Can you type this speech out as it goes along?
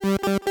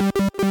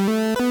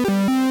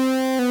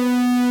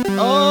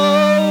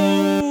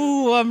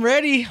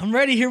I'm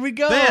ready. Here we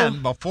go.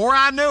 Then, before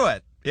I knew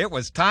it, it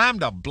was time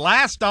to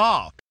blast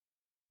off.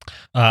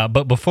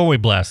 But before we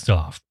blast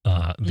off,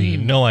 the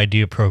No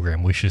Idea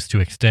program wishes to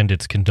extend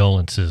its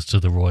condolences to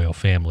the royal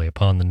family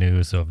upon the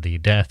news of the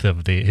death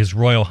of His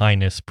Royal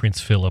Highness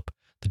Prince Philip,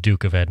 the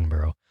Duke of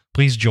Edinburgh.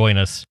 Please join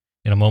us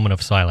in a moment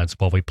of silence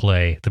while we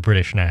play the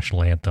British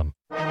National Anthem.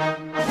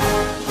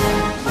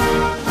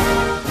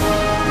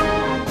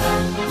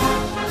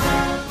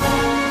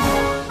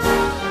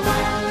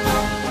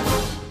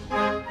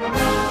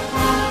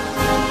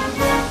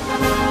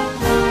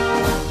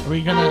 Are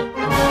we gonna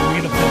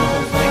play the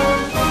whole thing?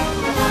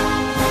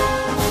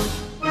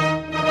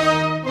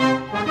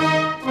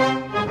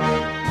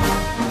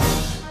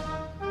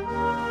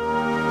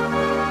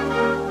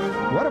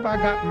 What have I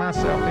gotten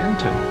myself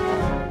into?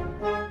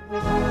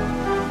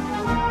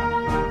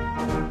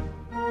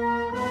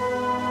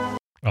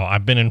 Oh,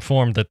 I've been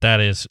informed that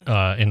is,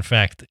 in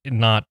fact,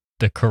 not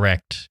the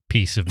correct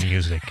piece of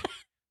music.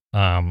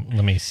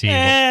 Let me see.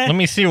 Let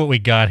me see what we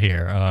got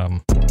here.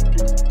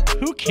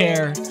 Who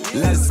cares?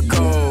 Let's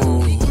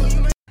go.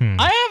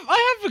 I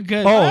have a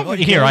good.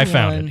 I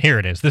found it. Here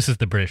it is. This is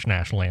the British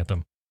National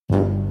Anthem.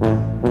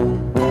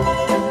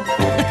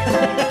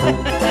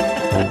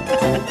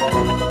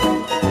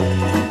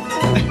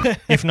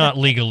 If not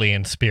legally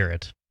in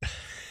spirit.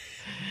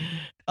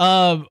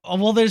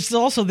 Well, there's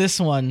also this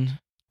one.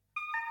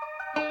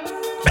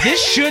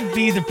 This should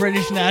be the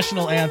British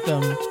National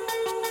Anthem.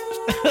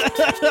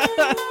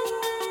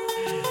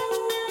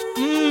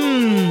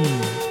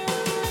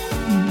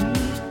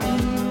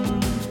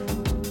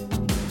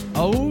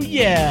 Oh,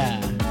 yeah.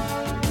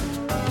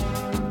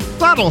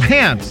 Subtle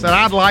hints that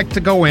I'd like to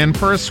go in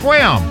for a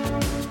swim.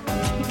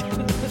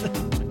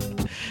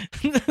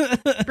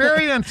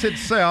 Experience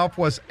itself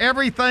was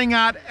everything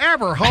I'd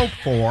ever hoped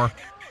for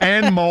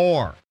and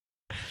more.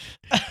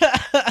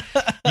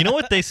 You know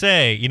what they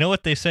say? You know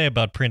what they say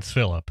about Prince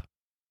Philip?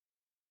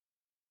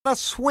 A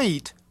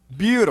sweet,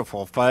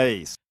 beautiful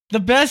face. The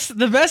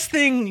best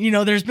thing,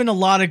 there's been a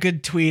lot of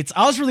good tweets.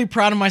 I was really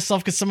proud of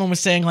myself because someone was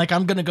saying, like,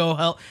 I'm gonna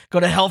go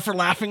to hell for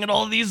laughing at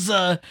all these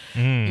Prince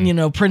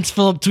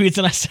Philip tweets,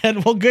 and I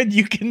said, well, good,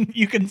 you can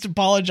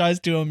apologize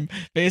to him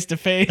face to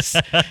face.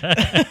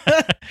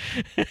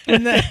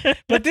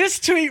 But this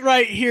tweet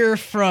right here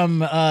from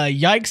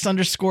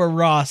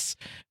yikes_Ross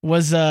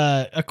was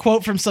a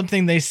quote from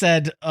something they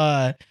said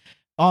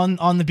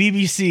on the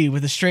BBC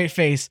with a straight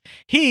face.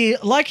 He,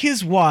 like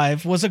his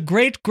wife, was a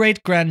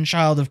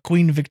great-great-grandchild of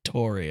Queen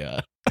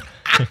Victoria.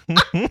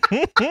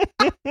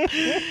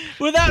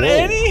 Without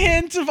any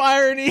hint of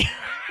irony.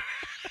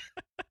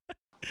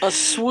 A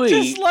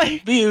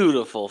sweet,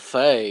 beautiful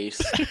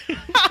face.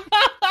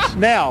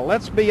 Now,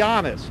 let's be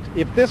honest.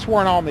 If this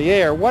weren't on the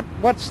air,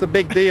 what's the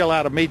big deal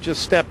out of me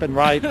just stepping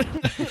right?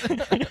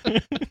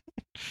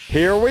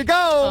 Here we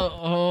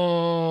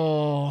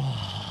go.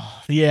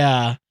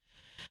 Yeah.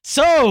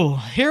 So,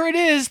 here it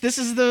is. This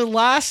is the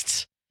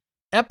last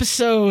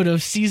episode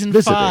of season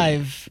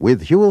 5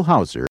 with Huell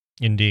Hauser.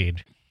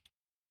 Indeed.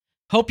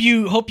 Hope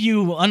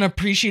you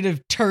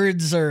unappreciative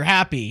turds are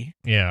happy.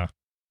 Yeah.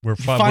 We're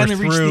finally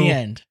reached the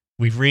end.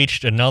 We've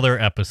reached another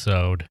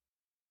episode.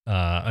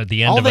 At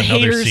the end of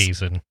another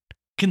season.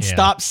 Can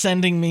stop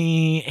sending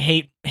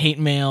me hate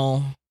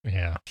mail.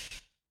 Yeah.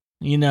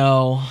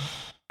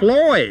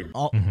 Floyd.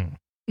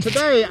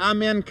 Today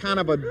I'm in kind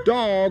of a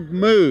dog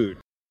mood.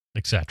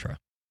 Etc.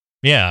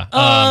 Yeah.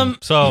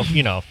 So,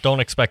 don't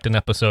expect an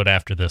episode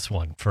after this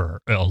one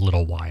for a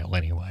little while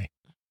anyway.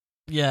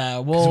 Yeah.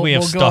 We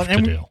have stuff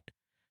to do.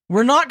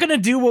 We're not going to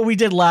do what we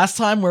did last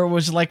time where it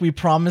was like we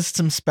promised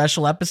some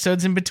special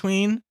episodes in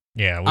between.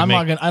 Yeah.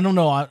 I don't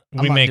know.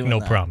 We make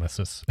no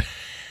promises.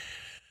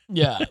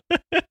 Yeah.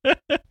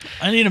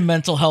 I need a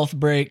mental health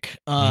break.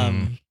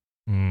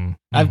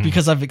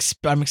 Because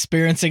I'm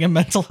experiencing a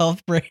mental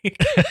health break.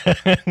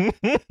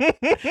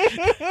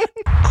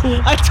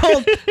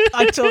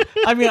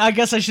 I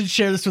guess I should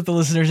share this with the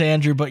listeners,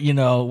 Andrew, but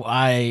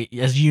I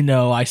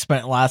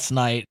spent last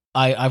night,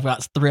 I've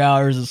got 3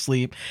 hours of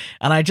sleep,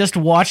 and I just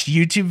watched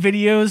YouTube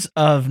videos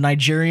of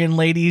Nigerian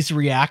ladies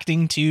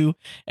reacting to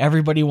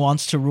Everybody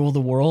Wants to Rule the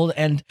World,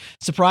 and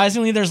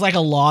surprisingly, there's like a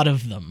lot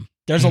of them.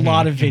 There's a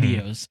lot of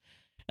videos,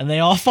 and they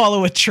all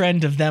follow a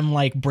trend of them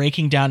like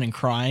breaking down and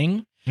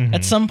crying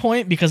at some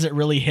point because it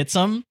really hits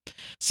them.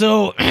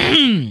 So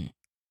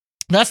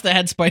that's the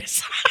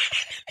headspace.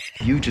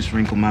 You just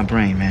wrinkled my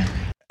brain, man.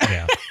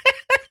 Yeah.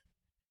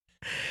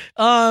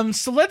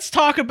 So let's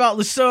talk about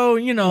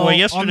Well,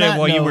 yesterday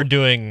while you were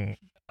doing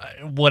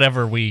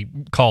whatever we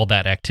call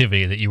that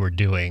activity that you were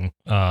doing,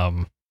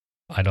 I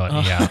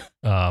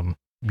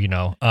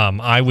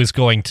was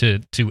going to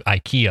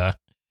IKEA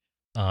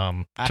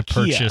to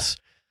purchase,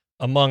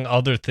 among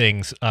other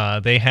things,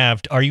 they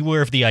have. Are you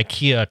aware of the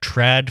IKEA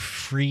Trad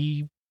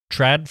free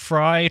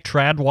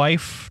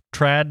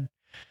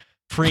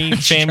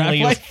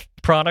family of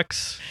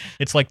products?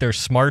 It's like their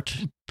smart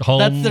home.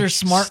 That's their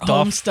smart stuff.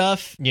 Home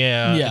stuff.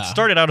 Yeah. It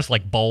started out as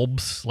like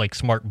bulbs, like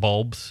smart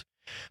bulbs,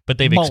 but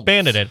they've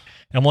expanded it.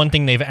 And one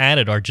thing they've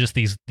added are just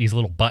these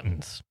little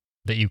buttons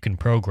that you can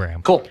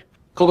program. Cool.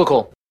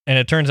 And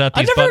it turns out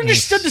these I've never buttons,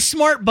 understood the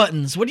smart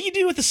buttons. What do you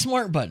do with the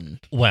smart button?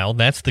 Well,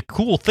 that's the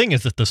cool thing,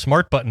 is that the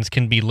smart buttons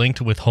can be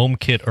linked with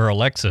HomeKit or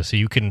Alexa, so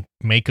you can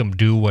make them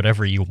do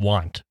whatever you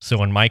want.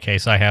 So in my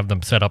case, I have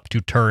them set up to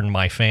turn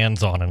my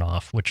fans on and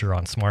off, which are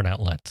on smart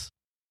outlets.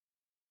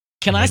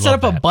 Can I set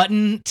up a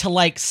button to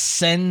like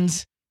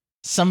send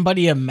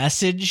somebody a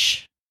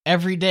message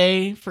every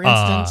day, for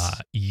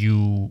instance?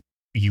 You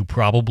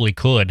probably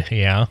could,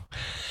 yeah.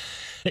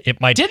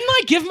 It might. Didn't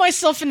I give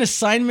myself an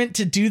assignment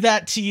to do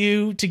that to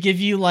you, to give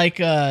you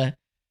like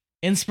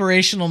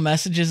inspirational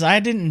messages? I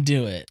didn't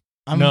do it.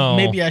 No.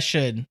 Maybe I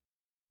should.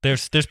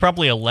 There's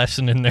probably a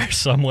lesson in there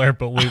somewhere,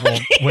 but we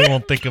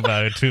won't think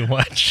about it too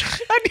much.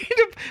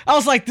 I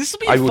was like, this will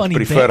be a funny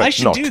bit. I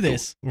should do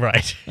this.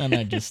 Right. And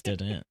I just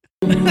didn't.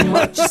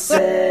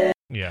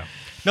 Yeah.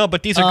 No,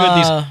 but these are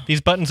good.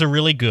 These buttons are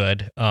really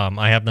good.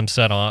 I have them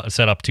set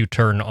up to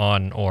turn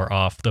on or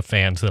off the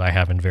fans that I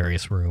have in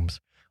various rooms.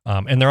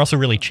 And they're also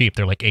really cheap.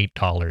 They're like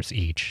 $8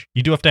 each.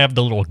 You do have to have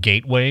the little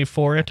gateway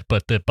for it,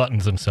 but the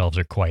buttons themselves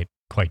are quite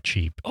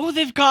cheap. Oh,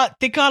 they got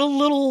a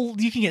little.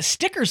 You can get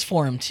stickers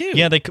for them too.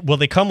 Yeah, they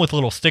come with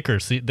little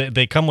stickers.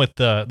 They come with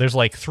there's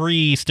like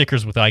 3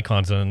 stickers with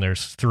icons, and then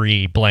there's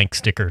 3 blank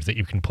stickers that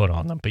you can put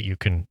on them. But you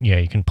can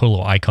put a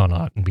little icon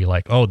on it and be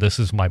like, oh, this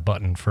is my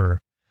button for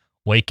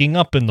waking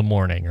up in the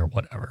morning or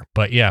whatever.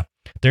 But yeah,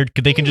 they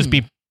can just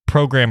be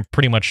programmed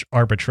pretty much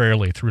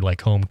arbitrarily through like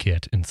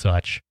HomeKit and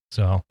such.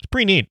 So it's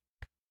pretty neat.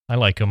 I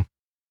like them.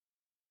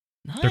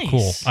 Nice. They're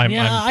cool.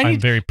 I'm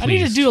very pleased. I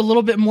need to do a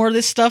little bit more of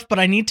this stuff, but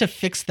I need to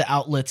fix the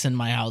outlets in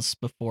my house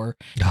before,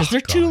 because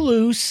they're too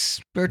loose.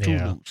 They're too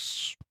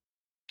loose.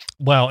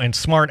 Well, and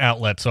smart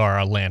outlets are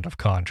a land of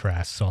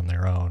contrasts on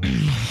their own.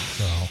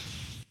 So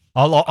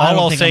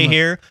I'll say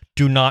here,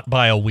 do not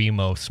buy a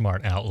Wemo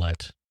smart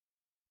outlet.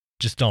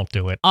 Just don't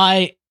do it.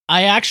 I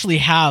actually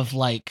have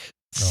like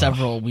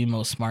several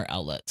Wemo smart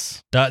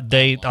outlets.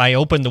 I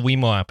opened the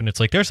Wemo app and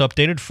it's like, there's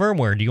updated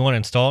firmware. Do you want to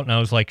install it? And I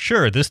was like,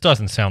 sure, this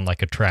doesn't sound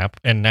like a trap.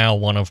 And now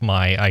one of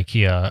my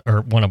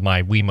one of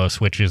my Wemo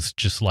switches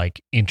just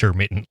like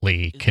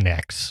intermittently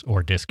connects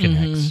or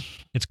disconnects.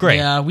 Mm-hmm. It's great.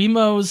 Yeah,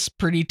 Wemo's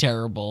pretty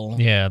terrible.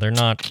 Yeah, they're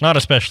not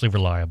especially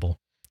reliable.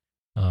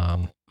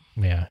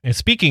 Yeah. And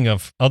speaking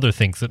of other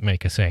things that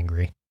make us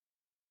angry.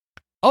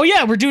 Oh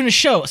yeah, we're doing a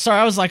show. Sorry,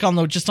 I was like on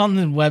the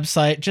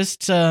website.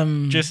 I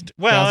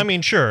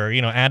mean, sure,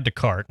 add to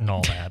cart and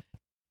all that.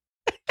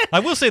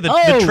 I will say that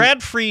the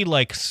trad-free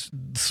like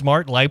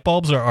smart light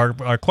bulbs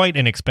are quite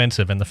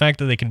inexpensive, and the fact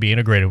that they can be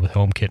integrated with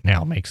HomeKit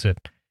now makes it,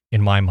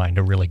 in my mind,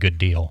 a really good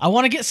deal. I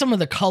want to get some of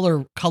the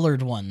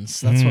colored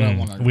ones. That's what I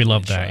want to. We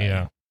love that,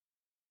 yeah.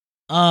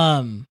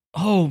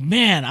 Oh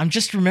man, I'm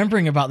just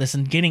remembering about this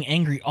and getting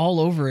angry all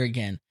over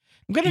again.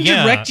 I'm going to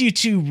direct you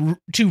to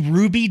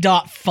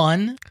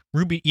ruby.fun.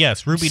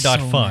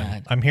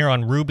 Ruby.fun. I'm here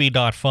on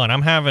ruby.fun.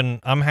 I'm having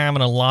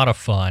a lot of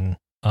fun.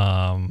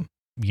 As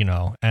we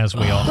all.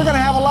 We're going to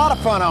have a lot of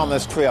fun on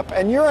this trip,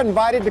 and you're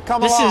invited to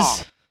come along.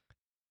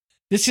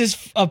 This is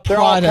a product. There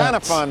are all kind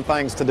of fun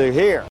things to do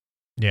here.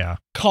 Yeah.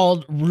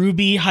 Called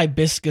Ruby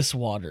Hibiscus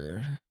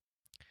Water.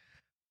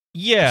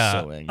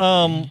 Yeah.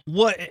 So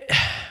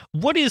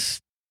what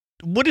is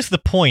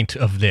the point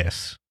of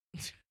this?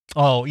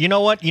 Oh, you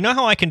know what? You know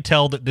how I can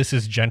tell that this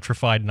is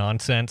gentrified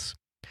nonsense?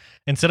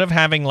 Instead of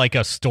having like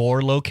a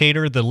store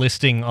locator, the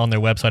listing on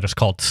their website is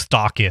called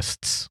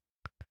stockists.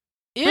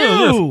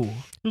 Ew!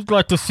 You'd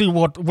like to see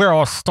where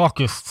our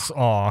stockists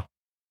are.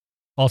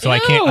 Also, I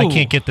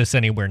can't get this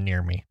anywhere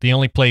near me. The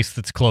only place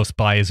that's close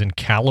by is in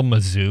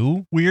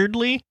Kalamazoo.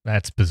 Weirdly,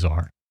 that's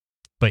bizarre.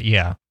 But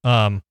yeah.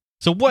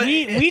 So what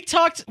we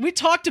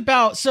talked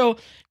about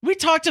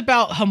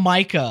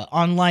Jamaica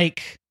on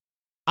like,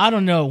 I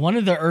don't know, one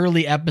of the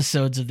early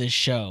episodes of this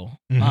show.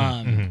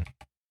 And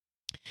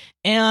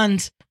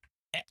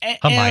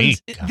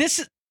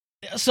this,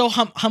 so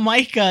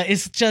Jamaica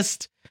is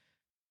just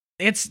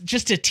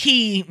a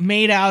tea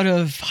made out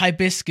of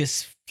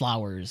hibiscus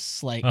flowers,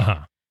 like,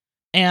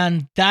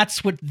 and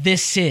that's what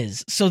this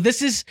is. So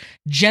this is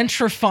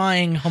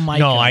gentrifying Jamaica.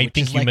 No, I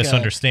think you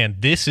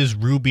misunderstand. This is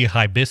Ruby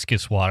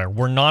hibiscus water.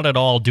 We're not at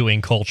all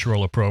doing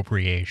cultural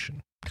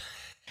appropriation.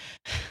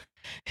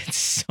 It's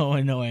so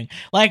annoying.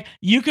 Like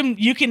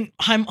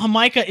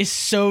Jamaica is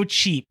so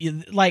cheap.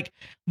 Like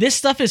this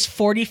stuff is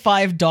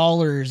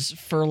 $45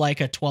 for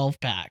like a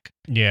 12-pack.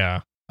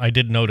 Yeah, I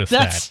did notice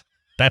that.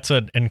 That's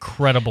an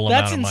incredible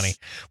amount of money.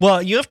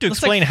 Well, you have to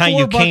explain how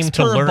you came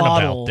to learn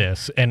about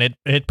this, and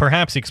it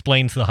perhaps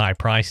explains the high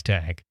price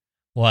tag.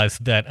 Was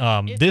that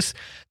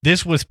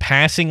this was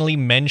passingly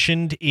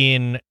mentioned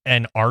in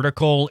an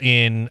article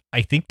in,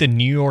 I think, the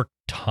New York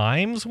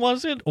Times,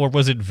 was it? Or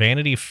was it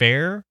Vanity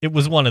Fair? It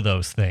was one of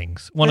those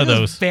things.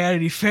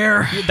 Vanity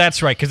Fair.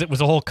 That's right, because it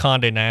was a whole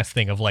Condé Nast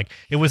thing of like,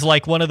 it was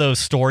like one of those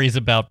stories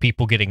about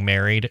people getting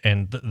married,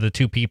 and the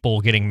two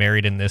people getting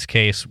married in this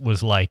case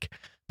was like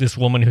this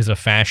woman who's a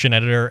fashion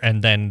editor,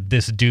 and then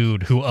this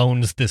dude who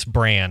owns this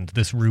brand,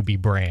 this Ruby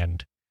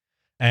brand.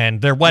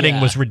 And their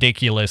wedding was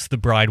ridiculous. The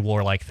bride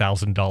wore like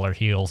 $1,000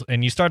 heels.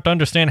 And you start to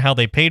understand how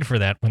they paid for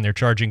that when they're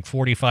charging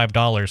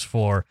 $45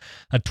 for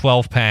a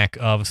 12-pack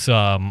of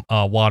some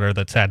water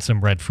that's had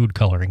some red food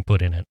coloring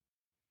put in it.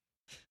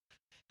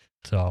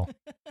 So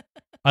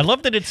I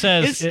love that it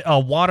says a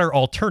water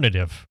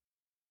alternative.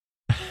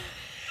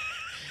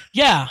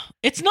 Yeah,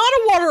 it's not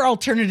a water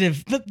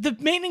alternative. The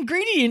main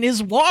ingredient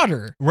is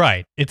water.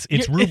 Right. It's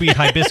ruby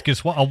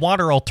hibiscus. A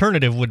water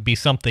alternative would be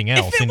something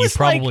else, and you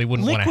probably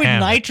wouldn't want to have liquid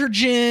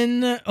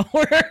nitrogen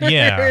or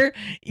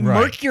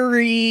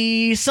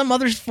mercury, some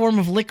other form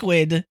of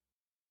liquid.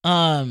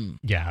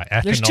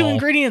 Ethanol. There's 2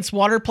 ingredients: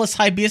 water plus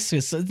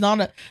hibiscus. It's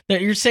not that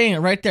you're saying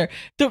it right there.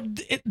 This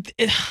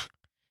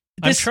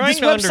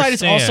website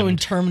is also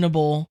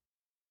interminable.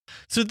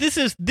 So this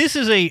is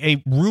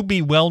a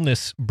Ruby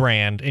wellness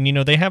brand, and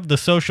they have the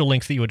social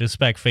links that you would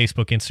expect: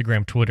 Facebook,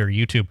 Instagram, Twitter,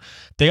 YouTube.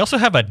 They also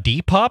have a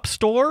Depop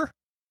store.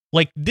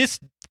 Like this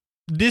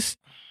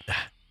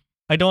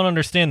I don't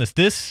understand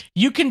this.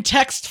 You can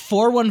text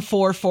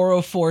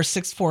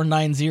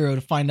 414-404-6490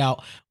 to find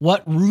out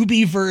what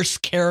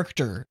Rubyverse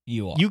character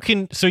you are. You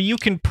can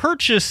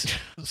purchase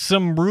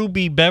some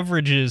Ruby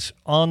beverages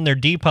on their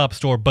Depop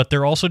store, but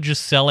they're also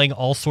just selling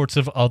all sorts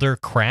of other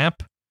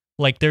crap.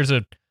 Like there's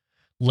a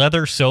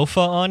leather sofa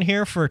on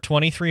here for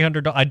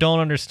 $2,300. I don't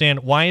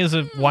understand why is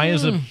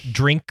a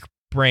drink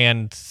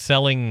brand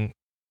selling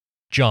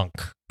junk.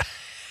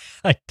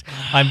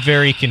 I'm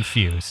very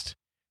confused.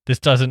 This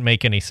doesn't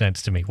make any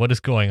sense to me. What is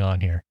going on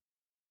here?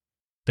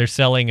 They're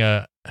selling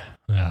this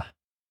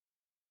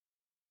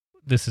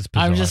is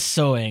bizarre. I'm just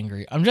so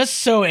angry.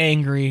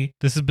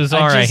 This is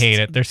bizarre. I hate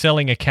it. They're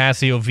selling a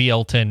Casio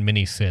VL10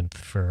 mini synth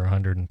for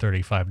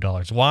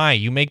 $135. Why?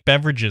 You make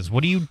beverages.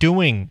 What are you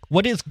doing?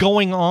 What is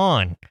going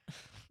on?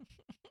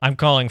 I'm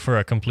calling for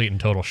a complete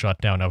and total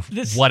shutdown of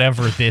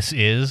whatever this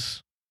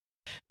is.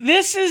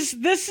 This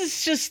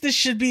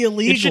should be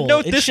illegal. It should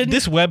note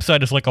this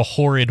website is like a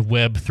horrid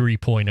Web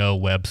 3.0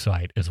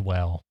 website as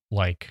well.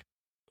 Like,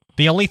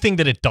 the only thing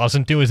that it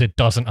doesn't do is it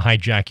doesn't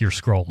hijack your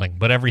scrolling,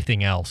 but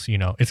everything else,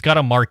 it's got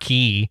a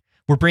marquee.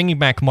 We're bringing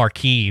back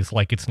marquees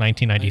like it's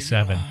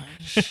 1997.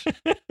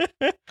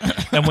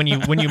 And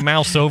when you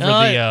mouse over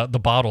the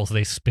bottles,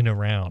 they spin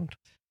around.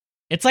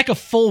 It's like a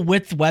full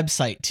width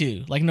website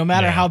too. Like no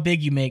matter how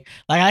big you make,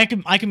 like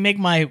I can make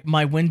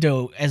my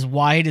window as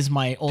wide as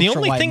my ultra wide. The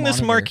only thing this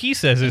marquee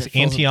says is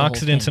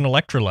antioxidants and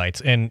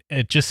electrolytes, and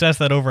it just says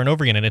that over and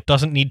over again. And it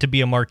doesn't need to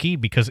be a marquee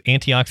because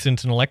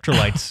antioxidants and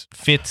electrolytes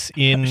fits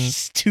in.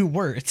 It's 2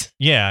 words.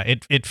 Yeah,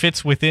 it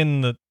fits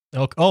within the.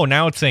 Oh,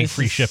 now it's saying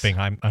free shipping.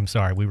 I'm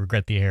sorry. We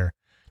regret the error.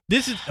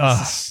 This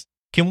is.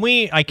 Can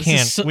we? I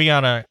can't. We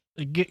gotta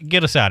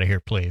get us out of here,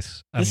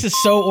 please. This is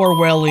so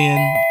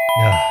Orwellian.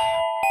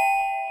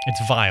 It's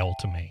vile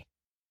to me.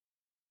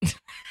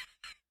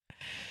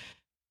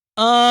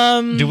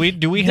 Do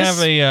we have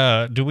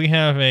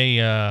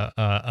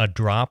a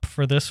drop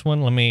for this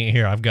one?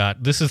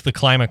 This is the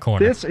climate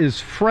corner. This is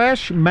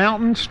fresh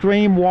mountain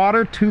stream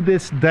water to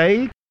this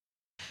day.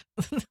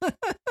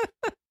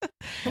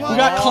 We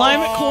got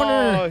climate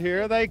corner. Oh,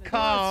 here they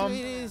come.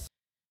 Here,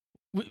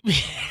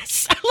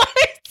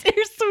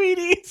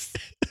 sweeties.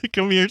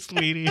 Come here,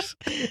 sweeties.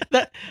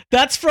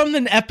 That's from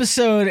an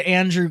episode,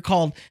 Andrew,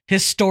 called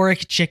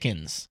Historic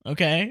Chickens,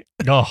 okay?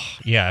 Oh,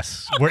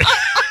 yes.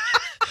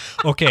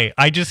 Okay,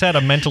 I just had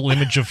a mental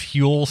image of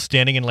Huel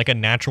standing in like a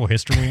natural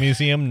history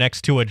museum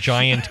next to a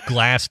giant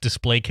glass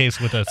display case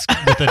with a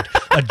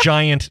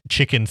giant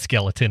chicken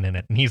skeleton in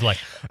it. And he's like,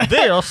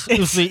 this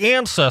is the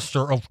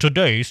ancestor of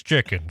today's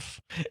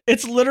chickens.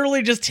 It's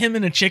literally just him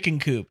in a chicken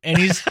coop. And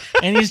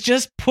he's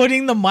just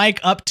putting the mic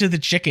up to the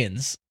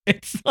chickens.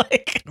 It's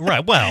like,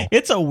 right. Well,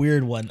 it's a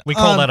weird one. We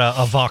call that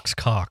a vox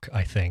cock,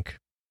 I think.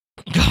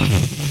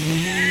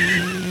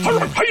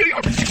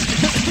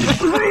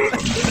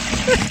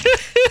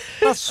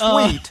 A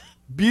sweet,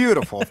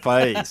 beautiful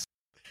face.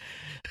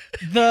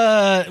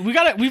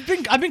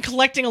 I've been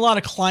collecting a lot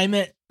of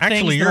climate.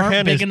 Actually, your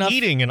hen is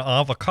eating an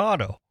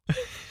avocado.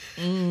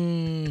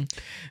 I'm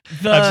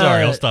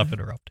sorry. I'll stop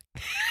interrupting.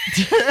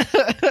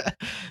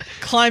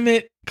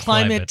 Climate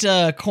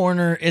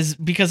corner is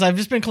because I've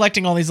just been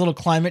collecting all these little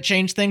climate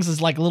change things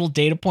as like little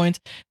data points.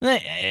 I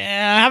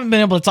haven't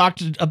been able to talk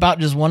about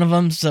just one of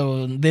them,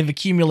 so they've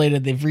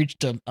accumulated. They've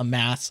reached a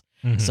mass,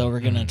 so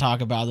we're going to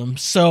talk about them.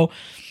 So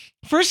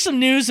first, some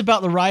news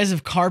about the rise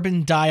of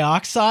carbon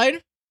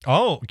dioxide.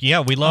 Oh,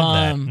 yeah, we love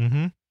that.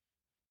 Mm-hmm.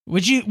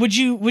 Would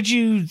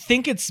you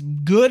think it's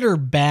good or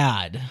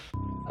bad?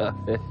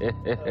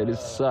 It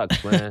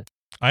sucks, man.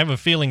 I have a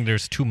feeling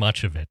there's too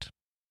much of it.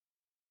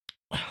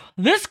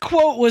 This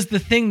quote was the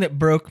thing that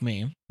broke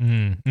me.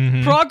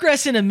 Mm-hmm.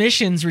 Progress in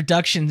emissions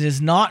reductions is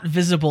not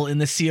visible in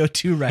the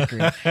CO2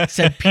 record,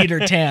 said Peter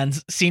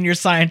Tans, senior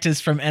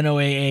scientist from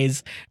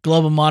NOAA's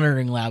Global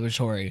Monitoring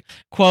Laboratory.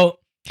 Quote,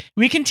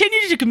 we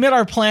continue to commit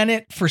our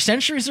planet for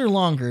centuries or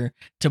longer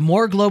to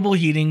more global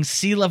heating,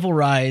 sea level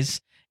rise,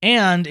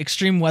 and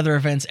extreme weather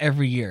events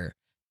every year.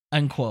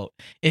 Unquote.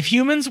 If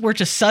humans were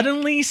to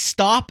suddenly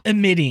stop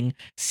emitting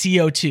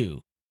CO2,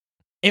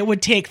 it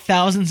would take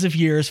thousands of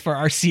years for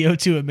our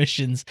CO2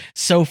 emissions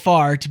so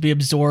far to be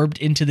absorbed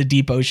into the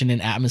deep ocean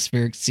and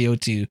atmospheric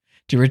CO2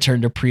 to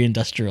return to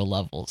pre-industrial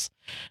levels.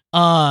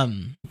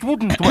 The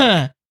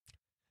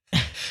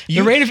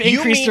rate of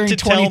increase during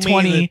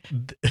 2020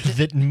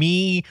 that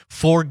me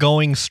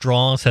foregoing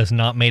straws has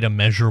not made a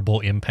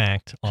measurable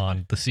impact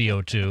on the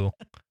CO2.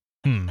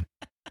 I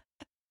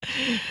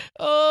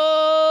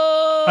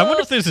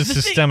wonder if there's a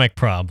systemic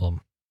problem.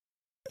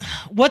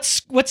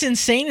 What's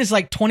insane is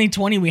like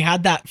 2020, we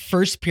had that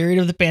first period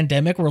of the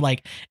pandemic where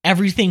like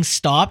everything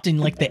stopped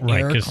and like the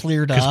air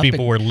cleared up because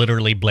people were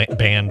literally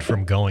banned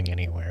from going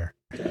anywhere.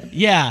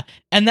 Yeah,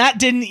 and that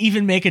didn't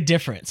even make a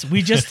difference.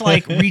 We just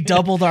like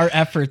redoubled our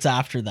efforts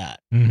after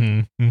that.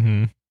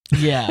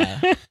 Yeah.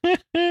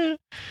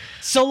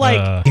 So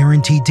like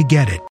guaranteed to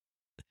get it.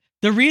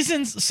 The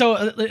reasons,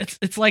 so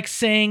it's like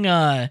saying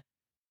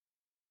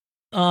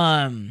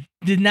the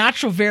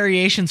natural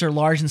variations are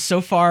large, and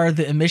so far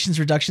the emissions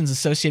reductions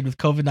associated with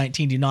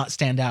COVID-19 do not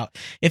stand out.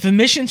 If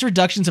emissions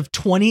reductions of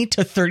 20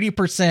 to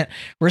 30%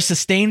 were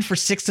sustained for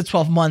 6 to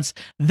 12 months,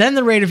 then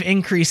the rate of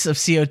increase of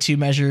CO2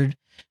 measured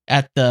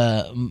at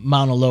the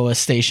Mauna Loa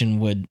station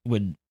would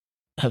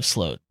have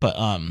slowed. But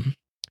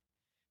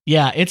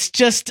yeah, it's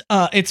just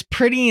it's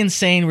pretty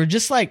insane. We're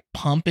just like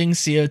pumping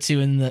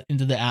CO2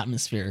 into the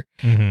atmosphere.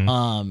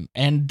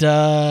 And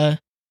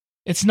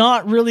it's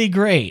not really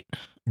great.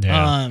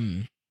 Yeah.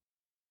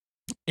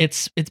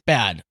 It's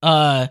bad.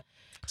 So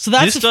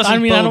that's this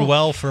doesn't bode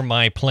well for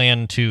my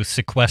plan to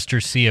sequester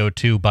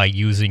CO2 by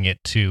using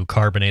it to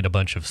carbonate a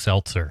bunch of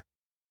seltzer.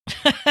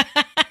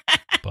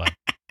 But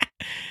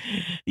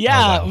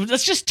yeah,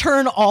 let's just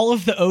turn all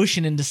of the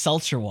ocean into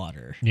seltzer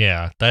water.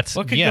 Yeah, that's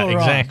what could go wrong?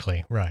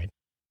 Exactly right.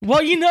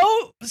 Well, you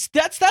know,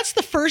 that's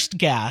the first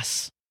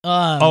gas.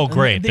 Oh,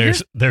 great!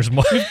 There's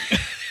more.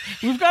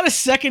 We've got a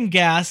second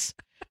gas.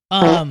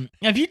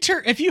 Have you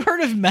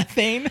heard of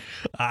methane?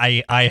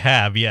 I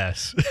have,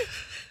 yes.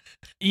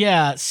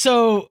 Yeah,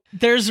 so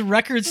there's a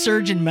record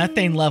surge in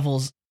methane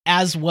levels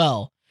as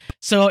well.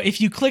 So if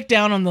you click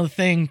down on the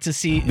thing to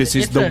see, this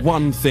is the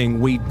one thing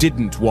we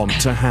didn't want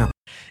to happen.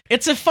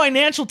 It's a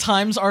Financial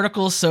Times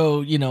article,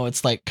 so you know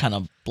it's like kind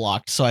of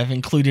blocked. So I've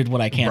included what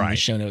I can in the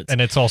show notes,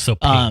 and it's also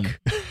pink.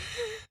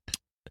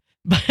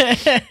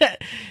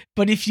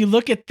 But if you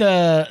look at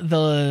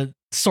the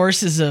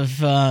sources of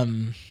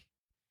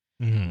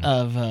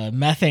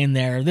methane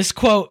there. This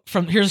quote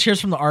from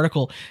here's from the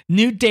article.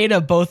 New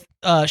data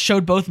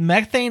showed both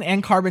methane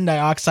and carbon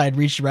dioxide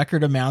reached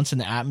record amounts in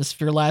the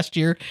atmosphere last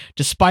year,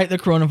 despite the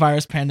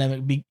coronavirus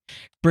pandemic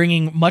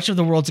bringing much of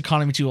the world's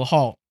economy to a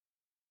halt.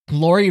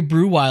 Lori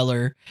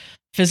Breweiler,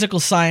 physical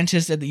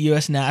scientist at the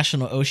U.S.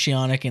 National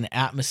Oceanic and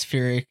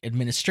Atmospheric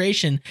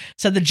Administration,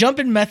 said the jump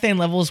in methane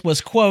levels was,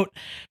 quote,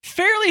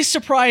 fairly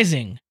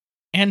surprising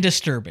and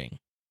disturbing.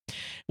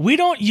 We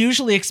don't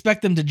usually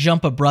expect them to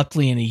jump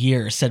abruptly in a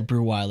year, said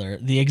Breweiler.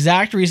 The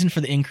exact reason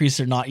for the increase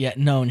are not yet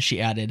known, she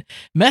added.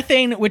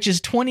 Methane, which is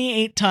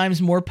 28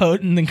 times more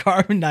potent than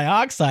carbon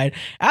dioxide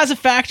as a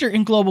factor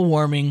in global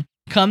warming,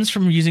 comes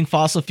from using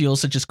fossil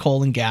fuels such as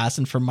coal and gas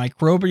and from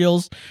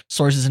microbial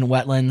sources in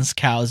wetlands,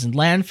 cows, and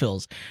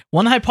landfills.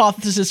 One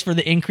hypothesis for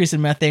the increase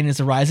in methane is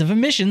the rise of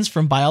emissions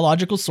from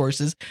biological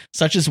sources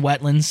such as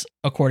wetlands,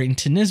 according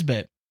to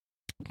Nisbet.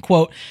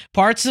 Quote,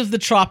 parts of the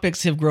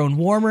tropics have grown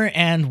warmer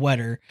and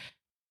wetter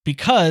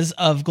because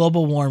of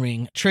global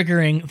warming,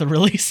 triggering the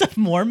release of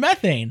more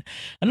methane.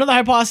 Another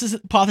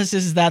hypothesis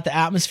is that the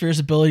atmosphere's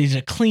ability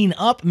to clean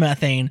up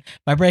methane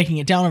by breaking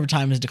it down over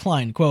time has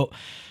declined. Quote,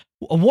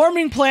 a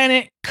warming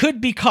planet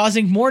could be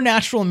causing more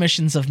natural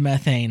emissions of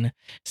methane,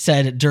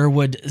 said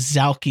Durwood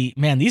Zalke.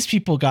 Man, these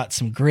people got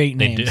some great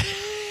names.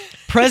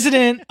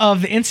 President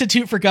of the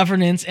Institute for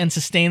Governance and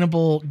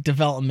Sustainable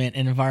Development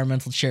and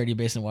environmental charity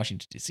based in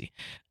Washington, D.C.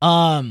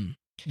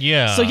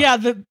 Yeah. So yeah,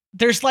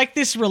 there's like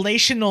this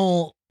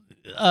relational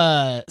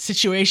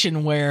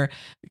situation where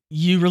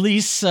you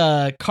release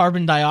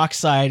carbon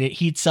dioxide, it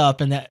heats up,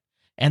 and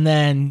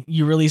then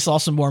you release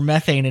also more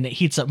methane, and it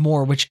heats up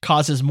more, which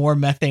causes more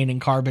methane and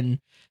carbon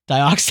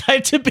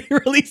dioxide to be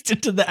released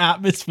into the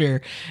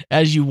atmosphere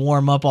as you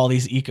warm up all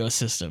these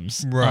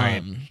ecosystems.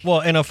 Right. Well,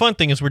 and a fun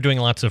thing is we're doing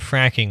lots of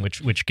fracking,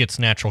 which gets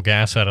natural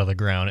gas out of the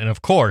ground, and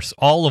of course,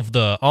 all of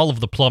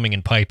the plumbing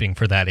and piping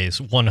for that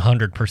is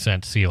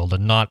 100% sealed,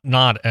 and not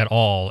at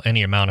all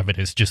any amount of it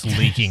is just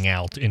leaking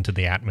out into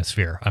the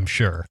atmosphere. I'm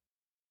sure,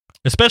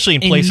 especially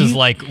in places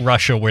like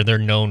Russia, where they're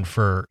known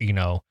for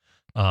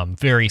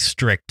very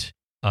strict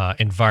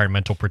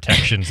environmental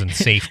protections and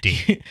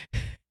safety.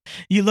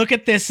 You look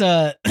at this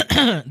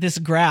this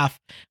graph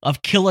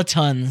of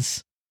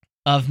kilotons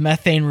of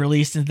methane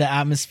released into the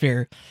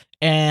atmosphere,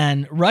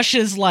 and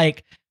Russia's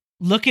like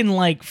looking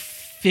like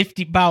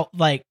 50, about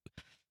like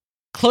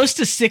close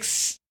to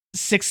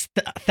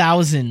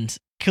 6,000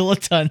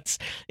 kilotons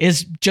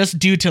is just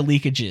due to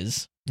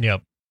leakages.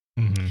 Yep.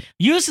 Mm-hmm.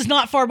 U.S. is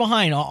not far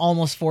behind,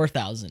 almost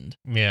 4,000.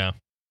 Yeah.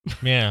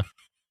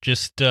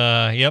 Just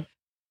yep.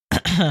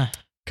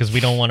 Because we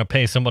don't want to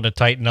pay someone to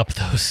tighten up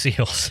those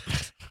seals.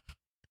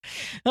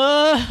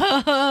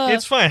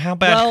 It's fine. How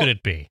bad could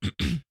it be?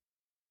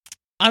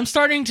 I'm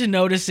starting to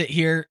notice it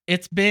here.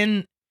 It's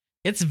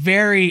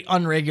very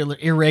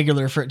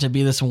irregular for it to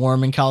be this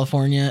warm in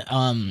California,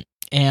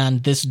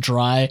 and this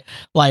dry.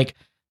 Like,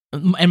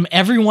 and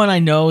everyone I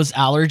know's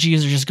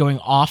allergies are just going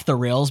off the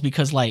rails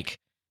because, like,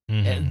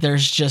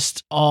 there's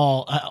just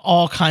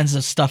all kinds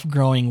of stuff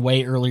growing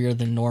way earlier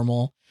than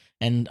normal.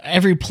 And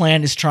every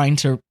plant is trying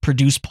to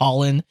produce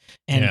pollen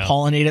and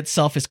pollinate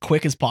itself as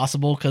quick as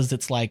possible because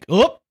it's like,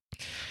 oh.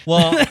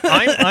 Well,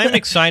 I'm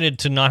excited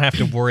to not have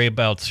to worry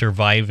about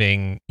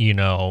surviving,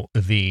 into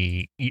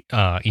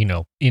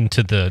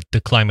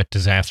the climate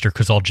disaster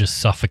because I'll just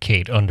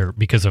suffocate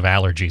because of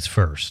allergies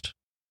first,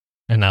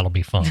 and that'll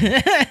be fun.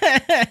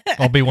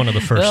 I'll be one of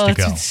the first to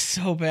go. It's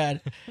so bad.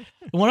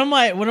 One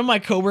of my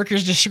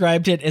coworkers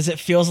described it as it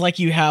feels like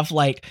you have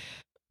like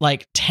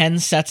 10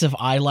 sets of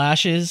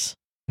eyelashes.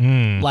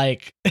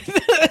 Like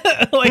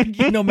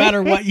no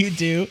matter what you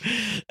do,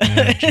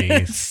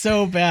 it's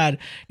so bad.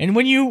 And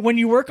when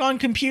you work on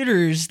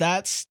computers,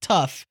 that's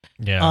tough.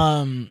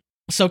 Yeah.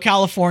 So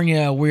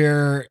California,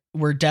 we're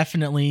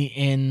definitely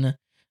in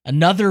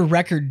another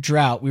record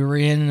drought. We were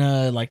in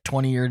a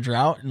 20-year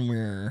drought,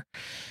 and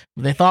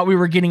they thought we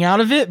were getting out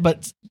of it,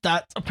 but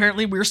that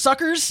apparently we're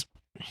suckers.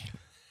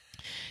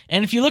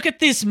 And if you look at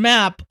this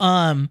map,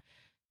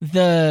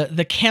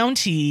 the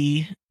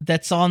county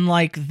that's on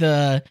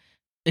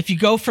if you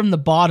go from the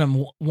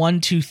bottom 1,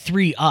 2,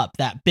 3 up,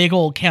 that big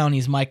old county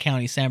is my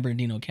county, San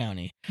Bernardino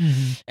County.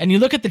 Mm-hmm. And you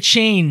look at the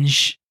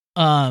change,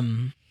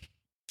 and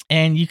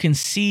you can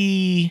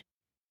see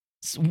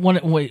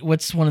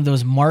what's one of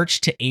those March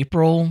to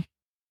April.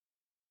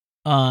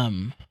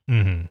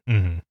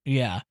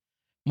 Yeah.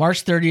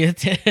 March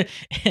 30th,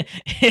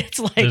 it's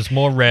like there's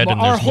more red and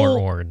there's more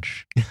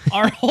orange.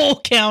 Our whole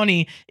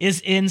county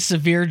is in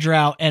severe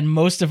drought, and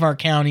most of our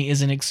county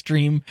is in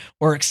extreme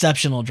or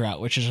exceptional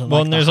drought, which is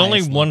and there's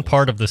only one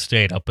part of the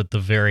state up at the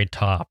very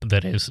top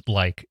that is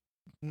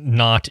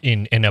not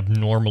in an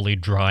abnormly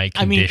dry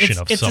condition of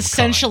some kind. It's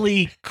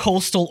essentially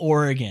coastal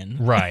Oregon.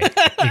 Right.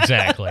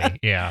 Exactly.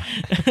 Yeah.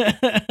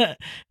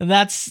 And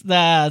that's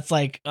I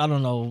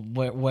don't know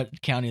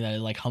what county that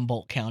is, like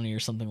Humboldt County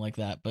or something like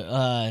that,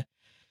 but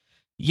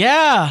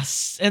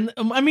yes, and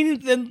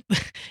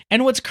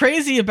and what's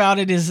crazy about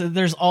it is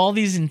there's all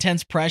these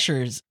intense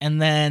pressures,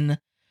 and then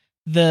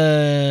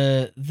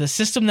the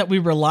system that we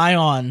rely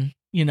on,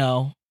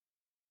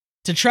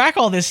 to track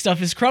all this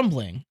stuff is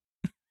crumbling.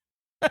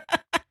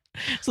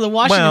 So the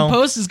Washington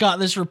Post has got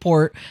this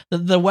report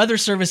that the Weather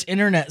Service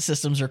internet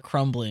systems are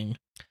crumbling.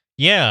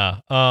 Yeah,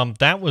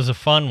 that was a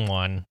fun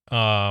one.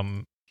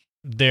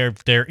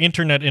 Their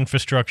internet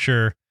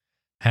infrastructure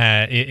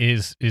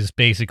is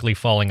basically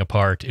falling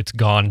apart. It's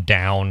gone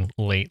down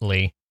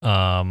lately,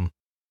 a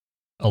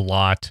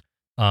lot.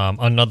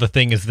 Another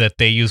thing is that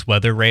they use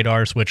weather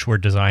radars, which were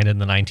designed in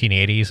the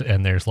 1980s,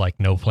 and there's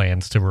no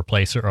plans to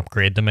replace or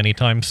upgrade them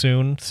anytime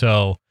soon.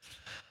 So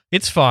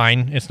it's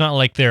fine. It's not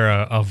like they're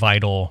a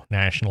vital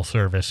national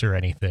service or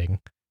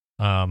anything.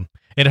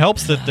 It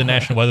helps that the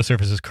National Weather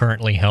Service is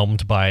currently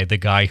helmed by the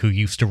guy who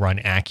used to run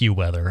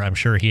AccuWeather. I'm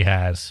sure he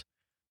has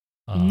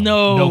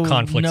no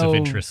conflicts of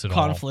interest at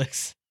all.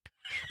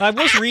 I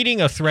was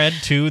reading a thread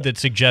too that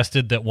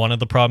suggested that one of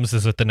the problems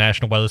is that the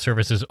National Weather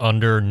Service is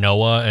under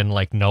NOAA, and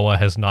NOAA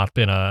has not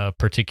been a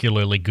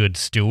particularly good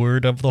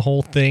steward of the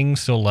whole thing.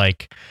 So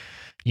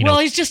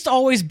he's just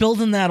always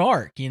building that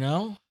ark,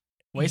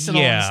 wasting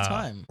all his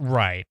time.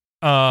 Right.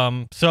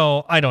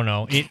 So I don't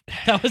know.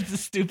 That was the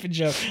stupid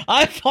joke.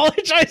 I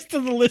apologize to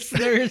the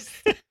listeners.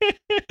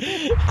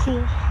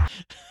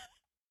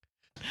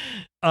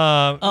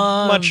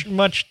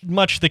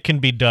 Much that can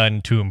be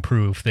done to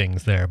improve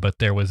things there, but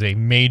there was a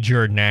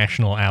major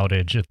national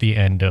outage at the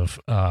end of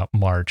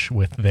March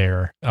with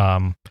their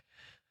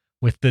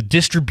with the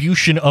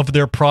distribution of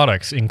their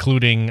products,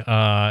 including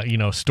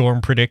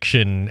storm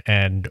prediction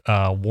and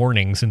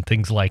warnings and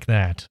things like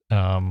that,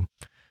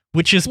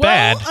 which is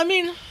bad.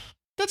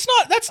 That's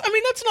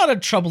not a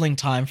troubling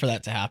time for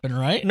that to happen,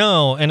 right?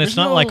 No, and it's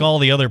not like all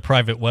the other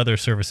private weather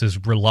services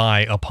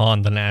rely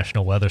upon the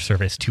National Weather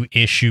Service to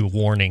issue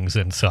warnings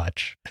and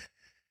such.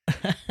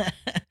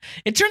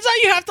 It turns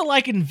out you have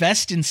to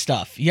invest in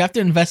stuff. You have to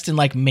invest in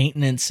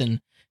maintenance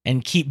and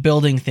keep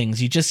building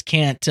things. You just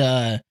can't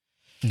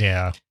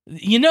yeah.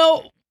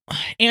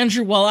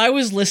 Andrew, while I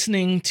was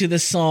listening to the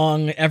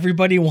song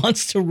Everybody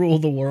Wants to Rule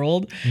the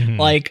World,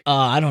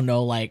 I don't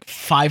know,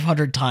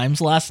 500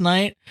 times last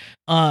night,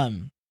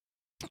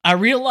 I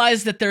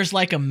realized that there's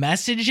a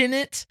message in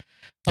it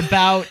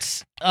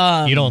about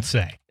you don't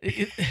say.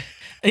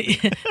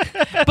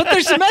 But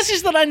there's a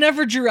message that I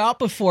never drew out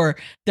before.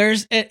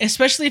 There's,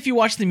 especially if you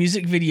watch the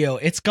music video,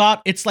 it's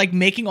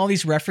making all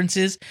these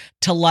references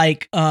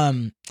to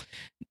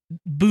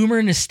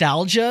boomer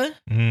nostalgia.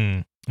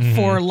 Mm-hmm.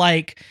 For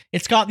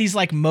it's got these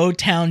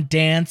Motown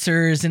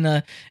dancers and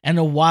a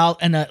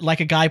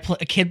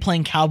kid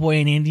playing cowboy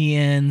and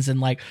Indians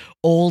and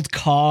old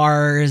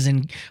cars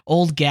and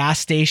old gas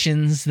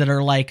stations that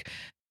are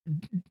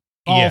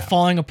all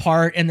falling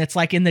apart, and it's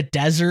like in the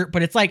desert,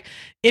 but it's like,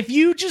 if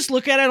you just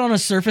look at it on a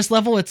surface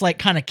level, it's like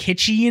kind of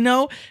kitschy, you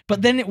know?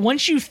 But then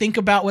once you think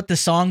about what the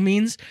song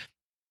means,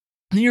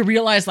 you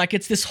realize like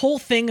it's this whole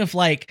thing of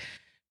like,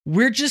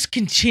 we're just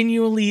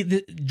continually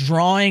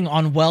drawing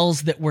on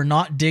wells that were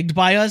not digged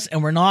by us,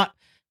 and we're not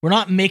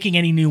making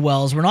any new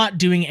wells. We're not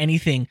doing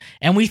anything.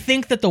 And we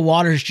think that the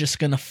water is just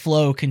going to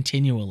flow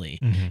continually,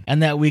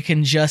 and that we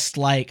can just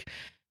like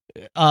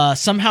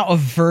somehow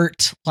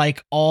avert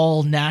like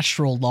all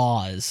natural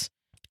laws.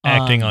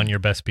 Acting on your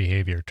best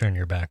behavior, turn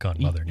your back on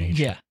Mother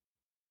Nature.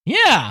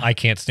 Yeah. I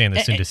can't stand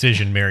this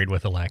indecision married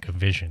with a lack of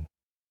vision.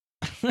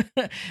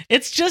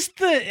 It's just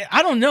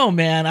I don't know,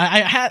 man.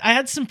 I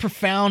had some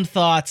profound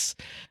thoughts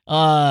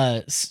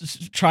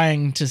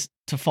trying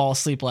to fall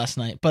asleep last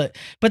night, but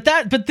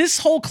this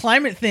whole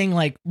climate thing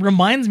like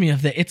reminds me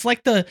of that. It's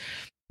like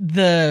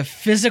the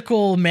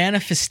physical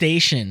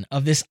manifestation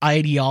of this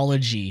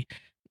ideology,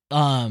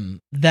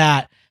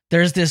 that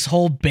there's this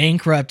whole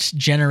bankrupt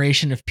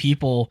generation of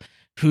people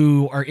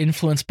who are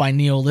influenced by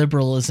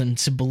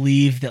neoliberalism to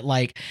believe that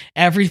like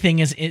everything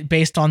is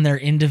based on their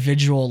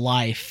individual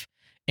life,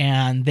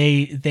 and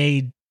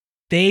they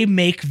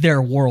make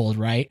their world,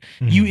 right?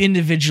 You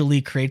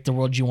individually create the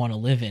world you want to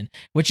live in,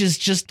 which is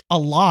just a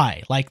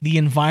lie. Like, the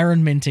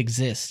environment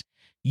exists.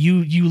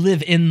 You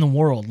live in the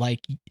world. Like,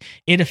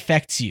 it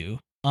affects you.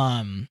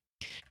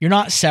 You're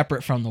not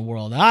separate from the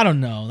world. I don't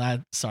know.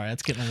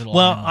 That's getting a little...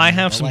 Well, I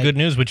have some good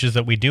news, which is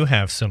that we do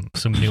have some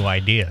new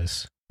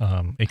ideas.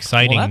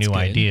 Exciting new good.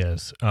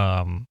 ideas.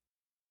 One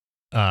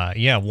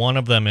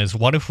of them is,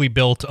 what if we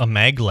built a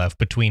maglev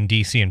between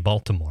DC and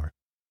Baltimore?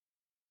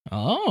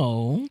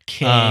 Oh,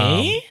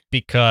 okay.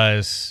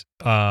 Because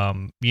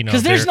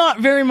because there's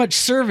not very much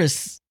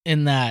service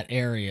in that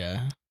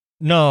area.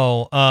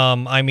 No,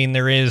 I mean,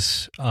 there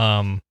is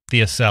the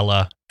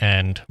Acela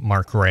and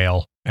Mark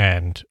Rail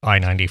and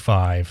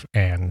I-95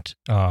 and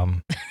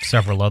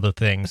several other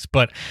things.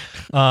 But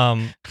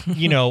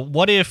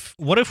what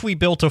if we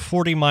built a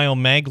 40-mile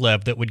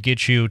maglev that would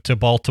get you to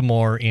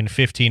Baltimore in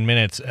 15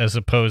 minutes, as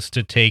opposed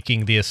to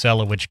taking the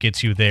Acela, which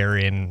gets you there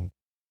in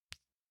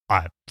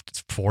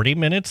 40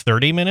 minutes,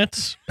 30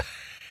 minutes?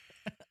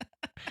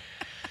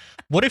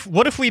 What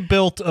if we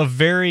built a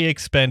very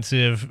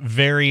expensive,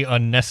 very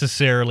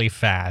unnecessarily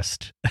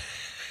fast...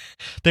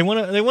 They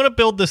want to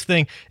build this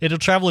thing. It'll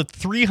travel at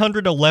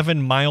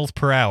 311 miles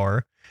per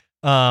hour,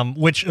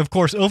 which, of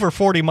course, over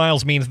 40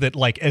 miles means that,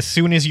 like, as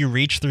soon as you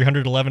reach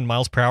 311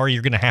 miles per hour,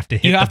 you're going to have to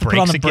hit the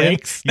brakes again.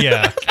 Brakes.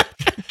 Yeah.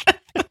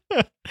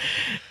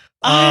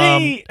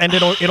 And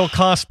it'll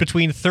cost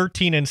between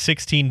 $13 and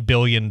 $16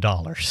 billion.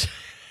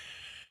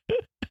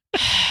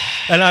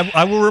 And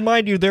I will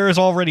remind you, there is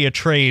already a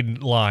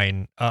train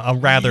line, a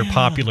rather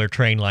popular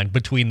train line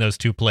between those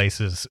two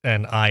places,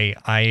 and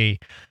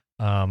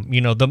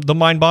the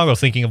mind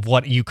boggles thinking of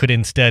what you could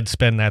instead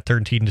spend that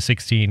 $13 to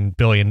 $16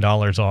 billion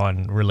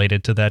on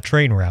related to that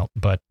train route.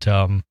 But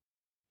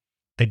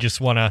they just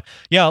want to,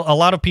 a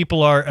lot of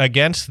people are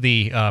against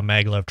the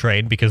maglev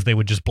train because they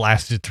would just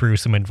blast it through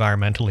some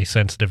environmentally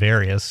sensitive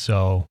areas.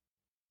 So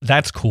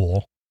that's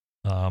cool.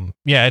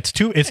 It's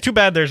too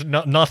bad there's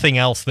nothing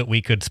else that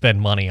we could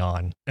spend money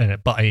on, in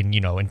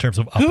terms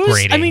of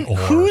upgrading.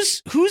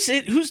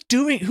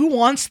 Who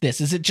wants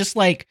this? Is it just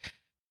like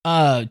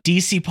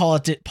DC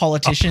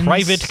politicians? A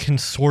private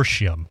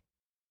consortium.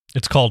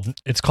 It's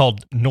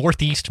called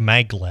Northeast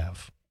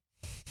Maglev.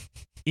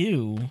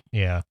 Ew.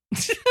 Yeah.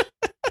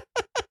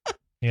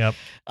 Yep.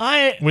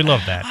 We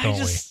love that, don't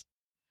we?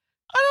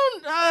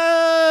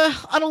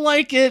 I don't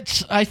like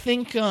it. I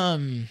think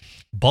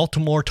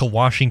Baltimore to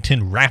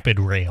Washington Rapid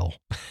Rail.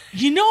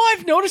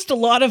 I've noticed a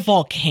lot of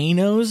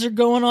volcanoes are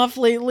going off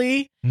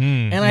lately.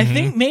 And I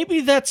think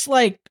maybe that's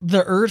like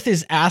the Earth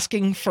is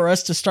asking for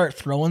us to start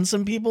throwing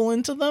some people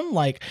into them.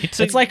 Like,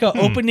 it's like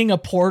opening a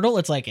portal.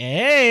 It's like,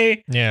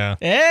 hey. Yeah.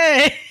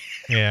 Hey.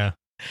 Yeah.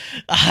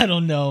 I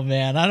don't know,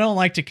 man. I don't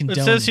like to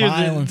condone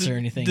violence or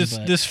anything. This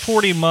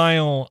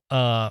 40-mile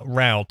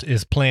route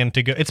is planned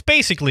to go. It's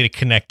basically to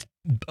connect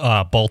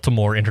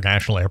Baltimore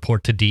International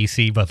Airport to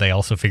DC, but they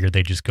also figured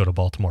they just go to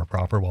Baltimore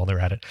proper while they're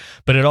at it.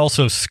 But it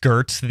also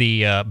skirts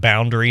the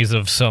boundaries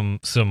of some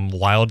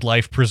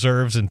wildlife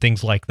preserves and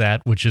things like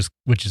that, which is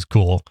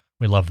cool.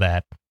 We love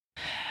that.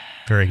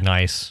 Very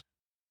nice.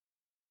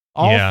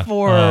 All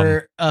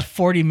for a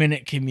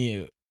 40-minute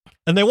commute.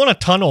 And they want to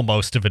tunnel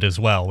most of it as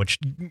well, which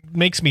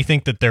makes me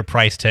think that their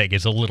price tag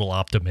is a little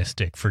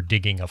optimistic for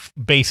digging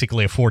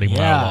basically a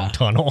 40-mile long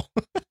tunnel.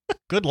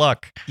 Good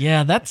luck.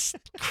 Yeah, that's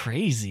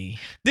crazy.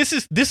 This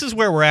is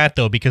where we're at,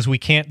 though, because we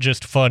can't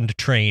just fund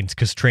trains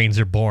because trains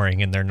are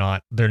boring and they're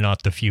not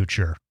the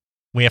future.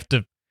 We have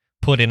to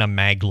put in a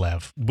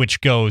maglev,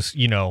 which goes,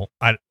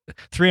 at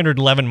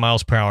 311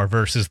 miles per hour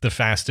versus the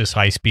fastest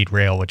high-speed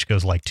rail, which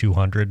goes like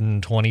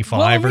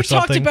 225 or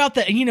something. We talked about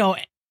that,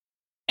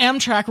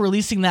 Amtrak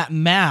releasing that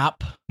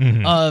map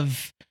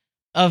of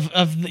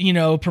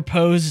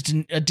proposed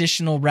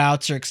additional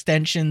routes or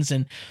extensions,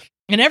 and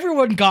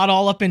everyone got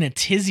all up in a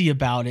tizzy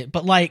about it.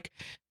 But like,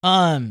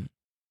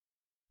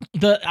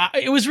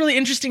 it was really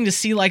interesting to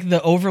see like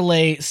the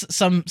overlay.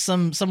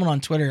 Someone on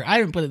Twitter, I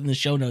didn't put it in the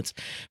show notes,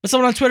 but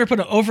someone on Twitter put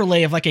an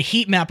overlay of like a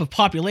heat map of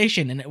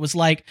population, and it was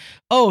like,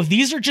 oh,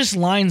 these are just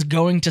lines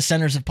going to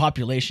centers of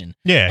population.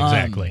 Yeah,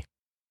 exactly.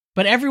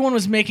 But everyone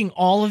was making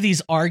all of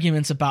these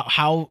arguments about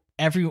how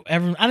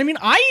everyone. I mean,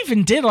 I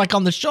even did like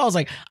on the show. I was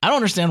like, I don't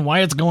understand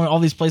why it's going. All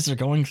these places are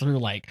going through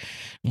like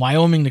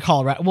Wyoming to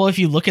Colorado. Well, if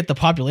you look at the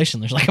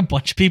population, there's like a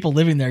bunch of people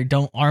living there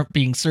aren't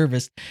being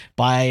serviced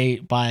by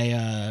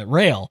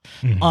rail.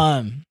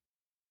 Mm-hmm.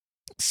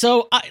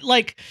 So I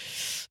like,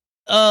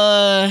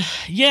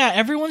 yeah,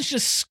 everyone's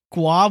just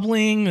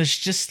squabbling. There's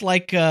just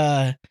like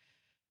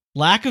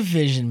lack of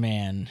vision,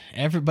 man.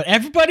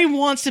 Everybody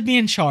wants to be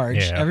in charge.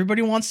 Yeah.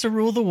 Everybody wants to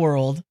rule the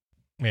world.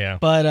 Yeah.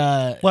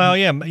 But well,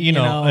 yeah,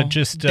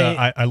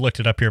 I looked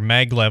it up here.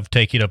 Maglev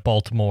take you to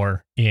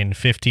Baltimore in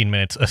 15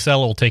 minutes.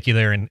 Acela will take you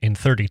there in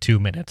 32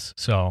 minutes.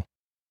 So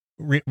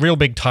real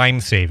big time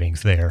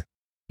savings there.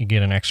 You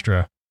get an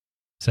extra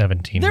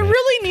 17 There minutes.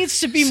 really needs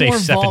to be more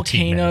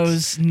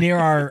volcanoes near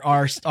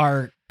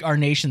our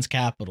nation's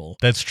capital.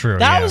 That's true.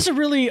 That was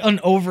an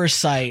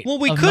oversight. Well,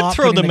 we could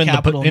throw them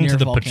into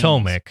the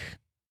Potomac,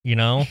 you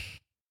know?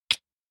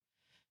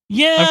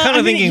 Yeah, I'm kind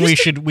of thinking we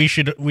should,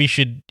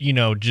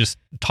 just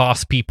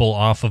toss people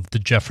off of the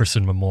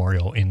Jefferson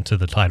Memorial into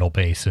the tidal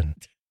basin.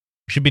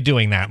 We should be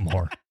doing that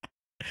more.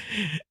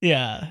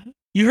 Yeah.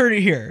 You heard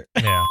it here.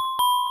 Yeah.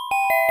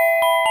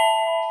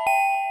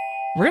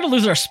 We're going to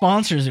lose our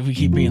sponsors if we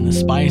keep being this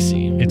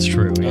spicy. It's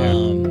true, yeah.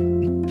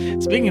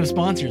 Speaking of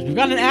sponsors, we've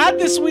got an ad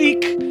this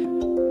week.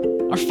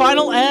 Our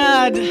final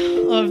ad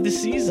of the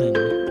season.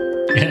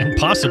 And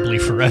possibly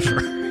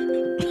forever.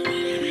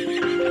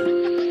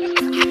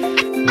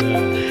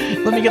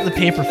 Let me get the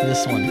paper for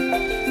this one.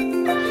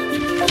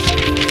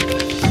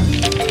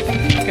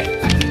 Okay.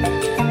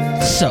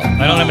 So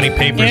I don't have any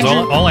papers.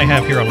 Andrew, all I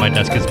have here on my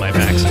desk is my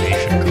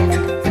vaccination card.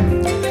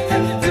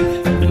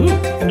 Ooh.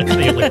 That's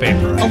the only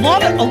paper. A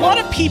lot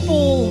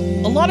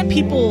of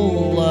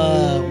people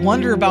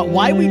wonder about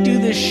why we do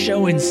this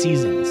show in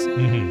seasons.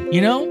 Mm-hmm.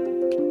 You know?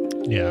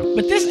 Yeah.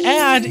 But this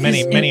ad is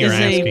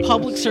a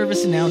public this.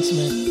 service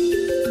announcement.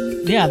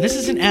 Yeah, this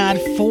is an ad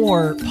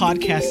for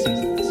podcast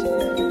seasons.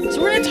 So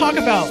we're going to talk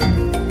about,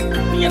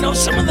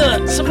 some of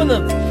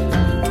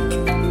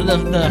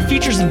the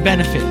features and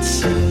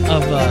benefits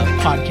of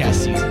podcast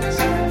seasons.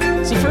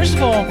 So first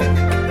of all,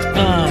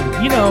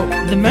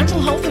 the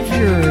mental health of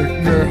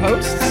your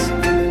hosts,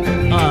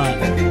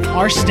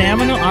 our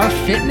stamina, our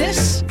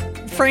fitness,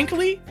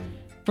 frankly,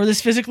 for this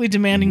physically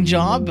demanding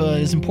job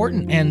is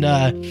important. And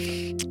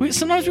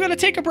sometimes we got to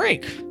take a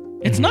break.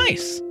 It's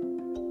nice.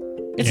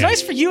 It's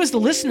nice for you as the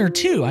listener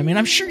too. I mean,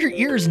 I'm sure your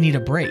ears need a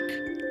break.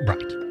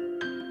 Right.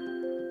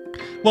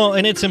 Well,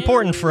 and it's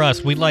important for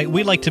us. We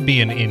like to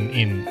be in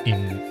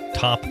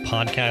top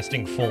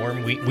podcasting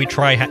form. We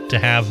try to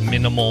have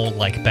minimal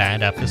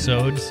bad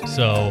episodes,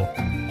 so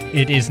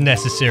it is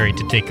necessary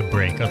to take a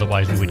break.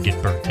 Otherwise, we would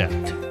get burnt out.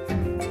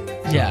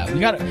 Yeah,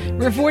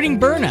 we're avoiding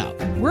burnout.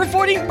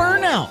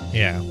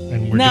 Yeah,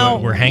 and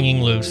we're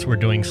hanging loose. We're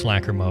doing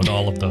slacker mode.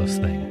 All of those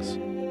things.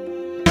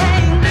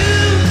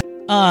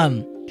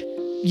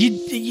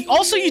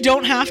 You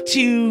don't have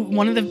to.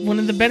 One of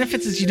the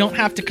benefits is you don't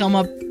have to come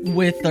up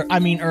with,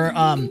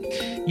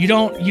 you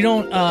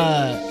don't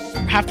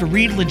have to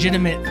read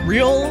legitimate 100%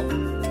 real.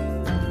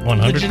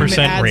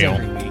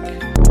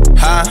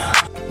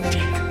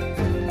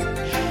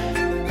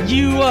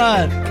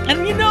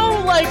 Every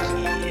week.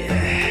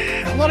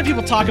 A lot of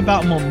people talk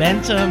about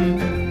momentum.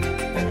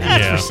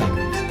 That's for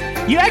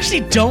suckers. You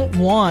actually don't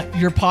want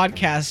your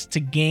podcast to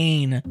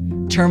gain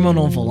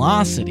terminal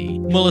velocity.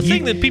 Well, the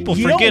thing that people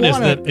forget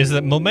is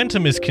that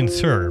momentum is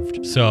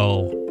conserved,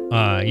 so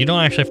you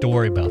don't actually have to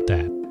worry about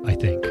that, I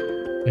think.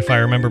 If I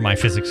remember my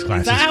physics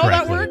classes correctly. Is that how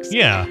that works?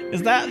 Yeah.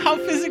 Is that how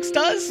physics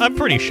does? I'm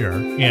pretty sure.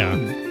 Yeah.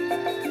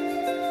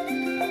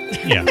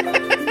 Yeah.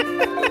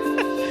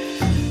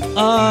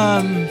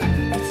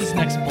 What's this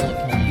next bullet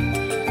point?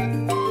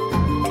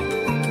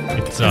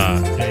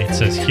 It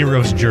says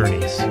Hero's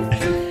Journeys.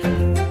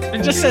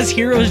 It just says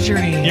Hero's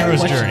Journey.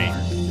 Hero's Journey.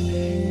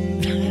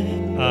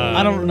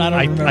 I don't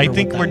remember. I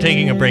think we're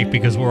taking a break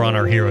because we're on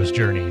our hero's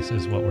journeys,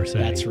 is what we're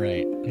saying. That's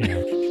right.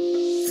 Yeah.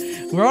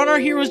 We're on our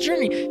hero's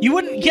journey. You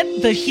wouldn't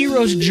get the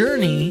hero's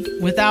journey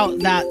without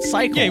that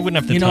cycle. Yeah, you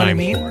wouldn't have the time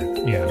for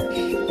it. Yeah.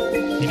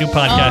 You do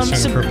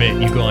podcasting for a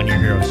bit, you go on your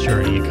hero's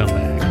journey, you come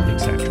back,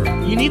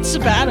 etc. You need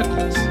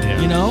sabbaticals,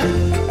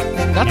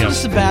 That's what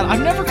a sabbaticals.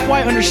 I've never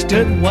quite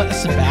understood what a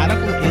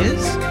sabbatical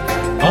is.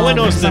 All I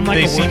know is that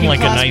they seem like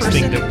a nice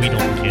thing that we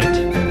don't get,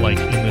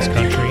 in this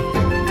country.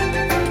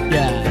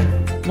 Yeah.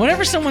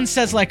 Whenever someone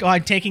says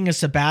I'm taking a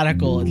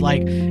sabbatical, it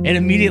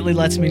immediately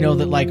lets me know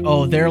that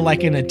they're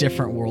in a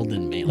different world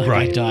than me.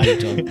 Right.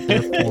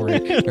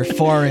 They're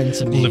foreign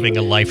to me. Living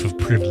a life of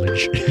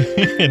privilege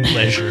and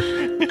leisure.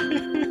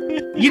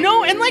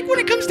 And when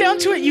it comes down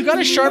to it, you got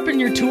to sharpen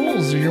your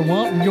tools or you'll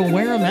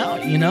wear them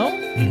out,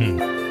 Mm-hmm.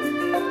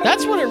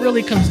 That's what it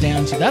really comes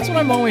down to. That's what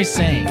I'm always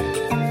saying.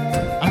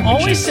 I'm I'm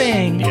always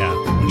saying which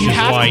you is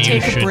have why to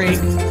take you should, a break.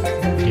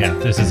 Yeah,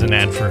 this is an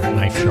ad for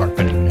knife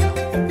sharpening now.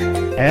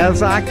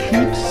 As I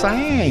keep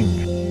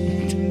saying.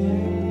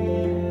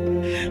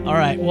 All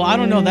right. Well, I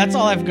don't know. That's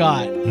all I've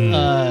got.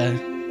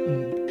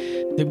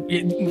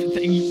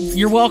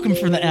 You're welcome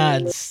for the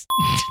ads.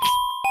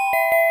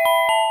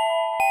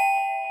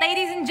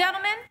 Ladies and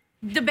gentlemen,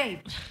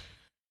 debate.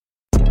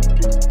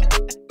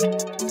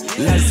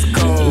 Let's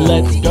go.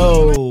 Let's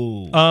go.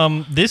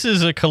 This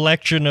is a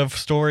collection of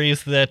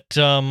stories that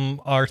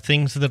are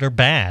things that are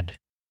bad.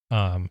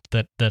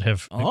 That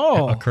have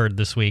occurred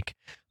this week.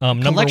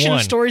 Number Collection one,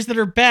 of stories that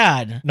are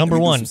bad. Number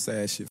one,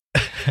 Sad shit.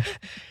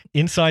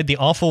 inside the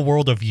awful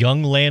world of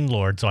young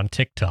landlords on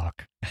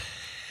TikTok.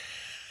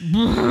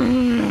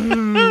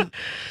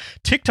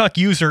 TikTok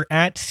user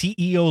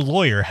 @CEO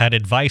Lawyer had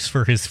advice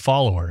for his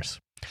followers.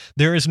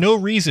 There is no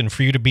reason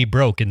for you to be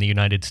broke in the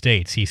United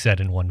States, he said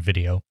in one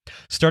video.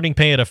 Starting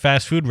pay at a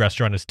fast food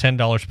restaurant is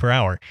 $10 per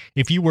hour.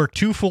 If you work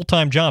 2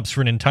 full-time jobs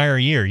for an entire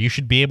year, you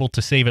should be able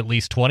to save at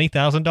least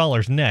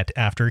 $20,000 net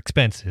after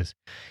expenses.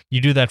 You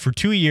do that for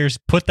 2 years,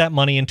 put that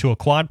money into a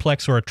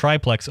quadplex or a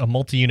triplex, a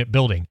multi-unit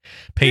building.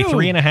 Pay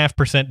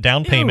 3.5%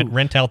 down payment,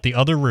 rent out the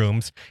other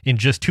rooms. In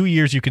just 2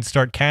 years, you can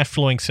start cash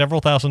flowing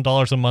several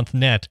 $1,000s a month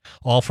net,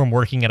 all from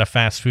working at a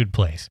fast food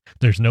place.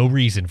 There's no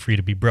reason for you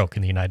to be broke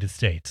in the United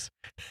States.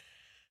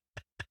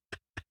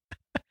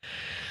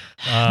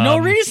 No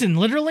reason,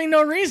 literally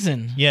no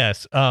reason.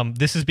 Yes,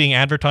 this is being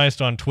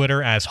advertised on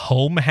Twitter as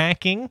home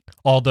hacking,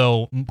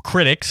 although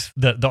critics,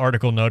 the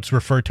article notes,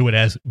 refer to it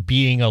as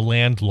being a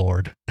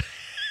landlord.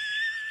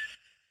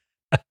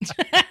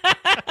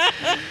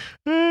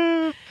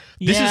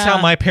 This is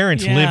how my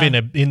parents live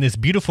in this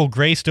beautiful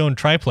graystone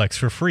triplex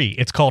for free.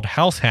 It's called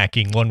house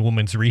hacking, one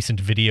woman's recent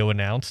video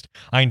announced.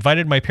 I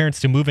invited my parents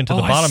to move into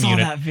the bottom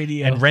unit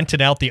and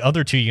rented out the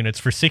other 2 units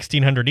for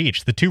 $1,600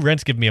 each. The 2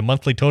 rents give me a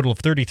monthly total of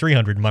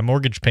 $3,300. My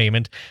mortgage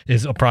payment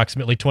is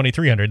approximately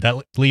 $2,300. That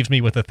leaves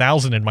me with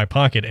 $1,000 in my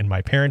pocket, and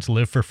my parents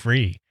live for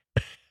free.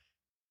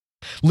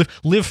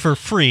 live for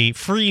free.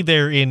 Free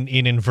there in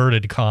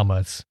inverted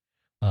commas.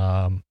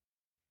 Yeah.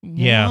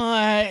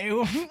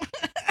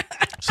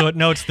 So it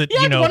notes that,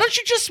 why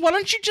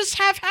don't you just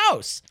have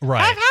house?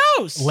 Right. Have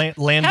house.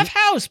 Have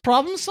house.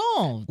 Problem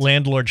solved.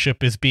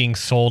 Landlordship is being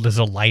sold as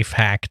a life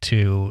hack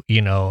to,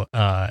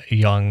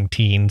 young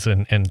teens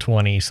and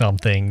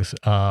 20-somethings.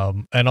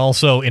 And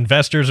also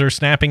investors are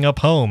snapping up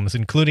homes,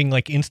 including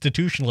like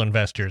institutional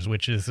investors,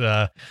 which is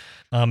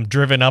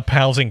driven up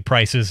housing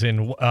prices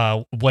in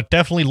what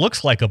definitely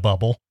looks like a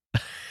bubble.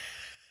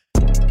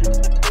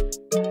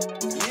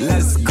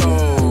 Let's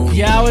go.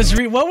 Yeah, I was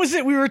what was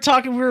it we were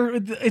talking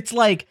it's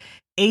like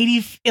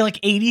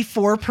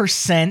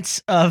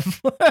 84% of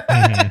what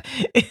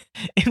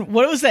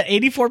was that?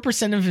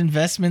 84% of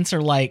investments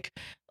are like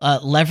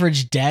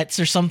leveraged debts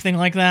or something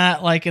like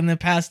that, like in the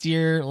past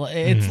year.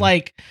 It's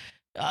like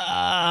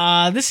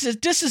this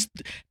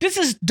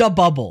is da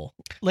bubble.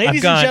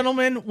 Ladies and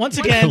gentlemen, once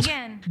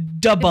again,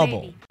 da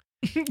bubble.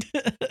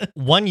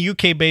 One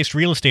UK-based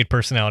real estate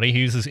personality who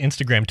uses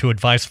Instagram to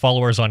advise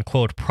followers on,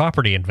 quote,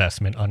 property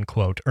investment,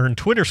 unquote, earned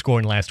Twitter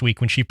scorn last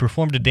week when she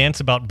performed a dance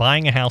about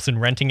buying a house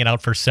and renting it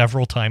out for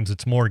several times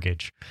its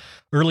mortgage.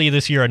 Earlier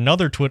this year,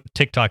 another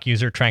TikTok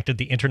user attracted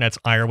the internet's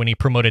ire when he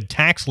promoted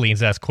tax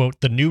liens as, quote,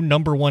 the new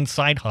 #1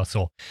 side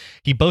hustle.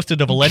 He boasted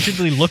of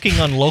allegedly looking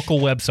on local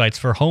websites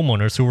for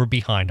homeowners who were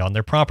behind on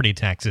their property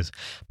taxes.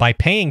 By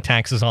paying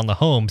taxes on the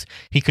homes,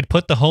 he could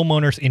put the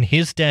homeowners in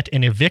his debt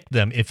and evict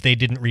them if they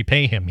didn't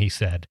repay him, he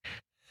said.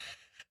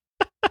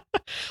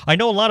 I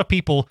know a lot of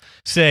people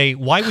say,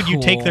 why would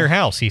you take their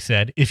house, he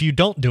said. If you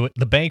don't do it,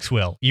 the banks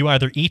will. You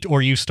either eat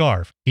or you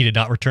starve. He did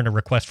not return a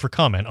request for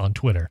comment on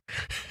Twitter.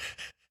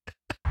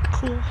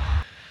 Cool.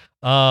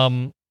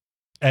 And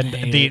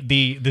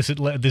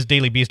this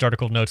Daily Beast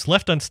article notes,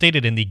 left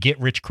unstated in the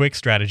get-rich-quick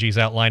strategies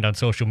outlined on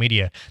social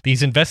media,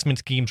 these investment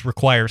schemes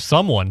require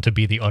someone to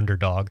be the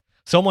underdog.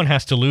 Someone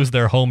has to lose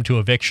their home to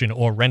eviction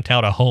or rent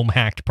out a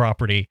home-hacked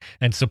property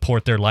and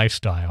support their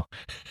lifestyle.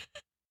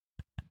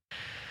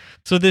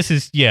 So this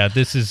is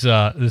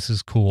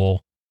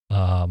cool.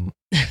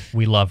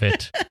 We love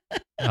it.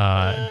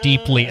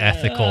 Deeply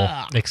ethical,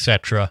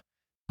 etc.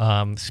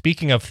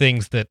 Speaking of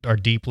things that are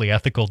deeply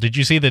ethical, did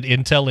you see that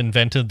Intel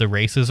invented the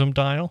racism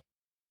dial?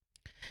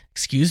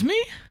 Excuse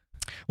me?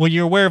 Well,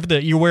 you're aware of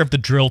the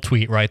drill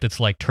tweet, right? That's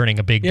like turning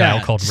a big dial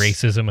called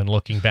racism and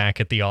looking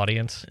back at the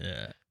audience.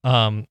 Yeah.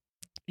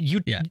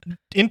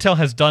 Intel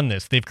has done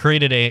this. They've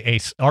created a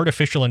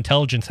artificial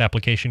intelligence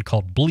application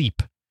called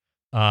Bleep.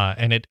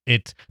 And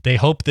they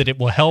hope that it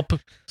will help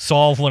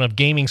solve one of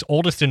gaming's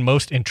oldest and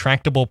most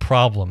intractable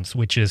problems,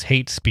 which is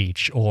hate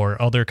speech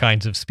or other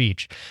kinds of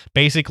speech.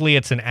 Basically,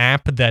 it's an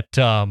app that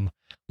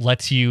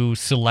lets you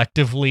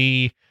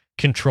selectively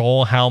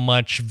control how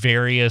much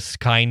various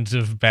kinds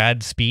of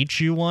bad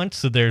speech you want.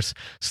 So there's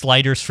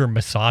sliders for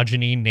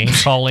misogyny,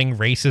 name-calling,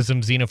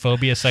 racism,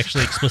 xenophobia,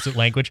 sexually explicit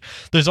language.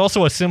 There's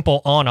also a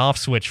simple on-off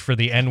switch for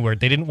the N-word.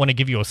 They didn't want to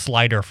give you a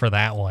slider for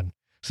that one,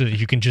 so that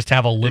you can just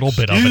have a little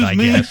bit of it, I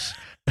guess.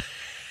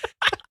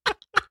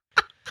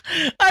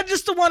 I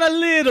just want a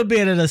little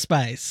bit of the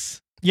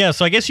spice. Yeah,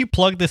 so I guess you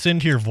plug this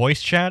into your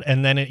voice chat,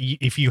 and then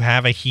if you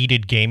have a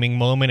heated gaming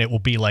moment, it will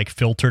be like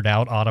filtered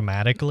out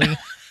automatically.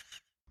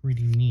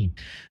 Pretty neat.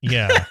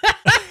 Yeah.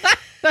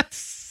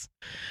 That's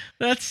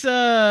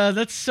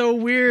so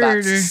weird.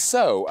 That's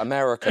so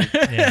American.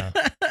 Yeah.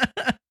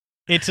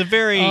 It's a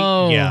very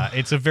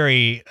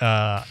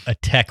a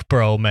tech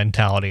bro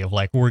mentality of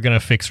like, we're going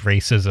to fix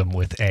racism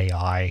with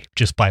AI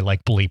just by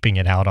like bleeping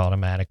it out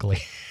automatically.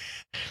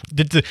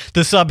 The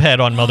subhead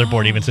on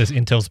Motherboard even says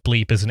Intel's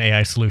bleep is an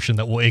AI solution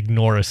that will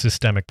ignore a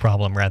systemic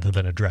problem rather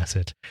than address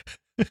it.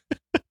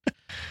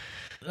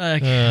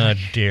 Oh,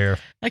 dear.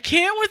 I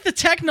can't with the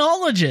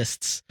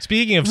technologists.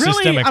 Speaking of really,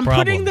 systemic I'm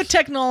problems. putting the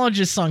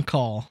technologists on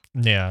call.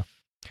 Yeah.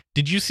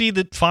 Did you see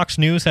that Fox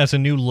News has a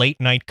new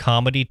late-night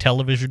comedy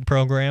television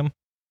program?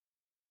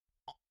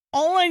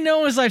 All I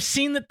know is I've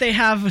seen that they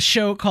have a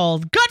show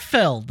called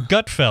Gutfeld.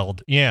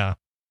 Gutfeld, yeah.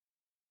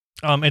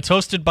 It's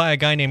hosted by a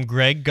guy named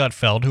Greg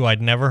Gutfeld, who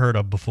I'd never heard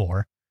of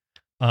before.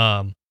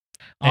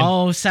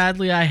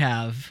 Sadly I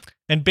have.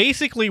 And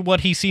basically what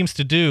he seems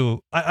to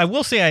do, I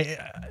will say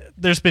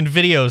there's been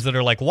videos that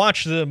are like,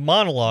 watch the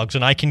monologues,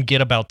 and I can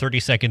get about 30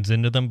 seconds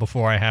into them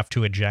before I have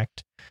to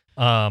eject.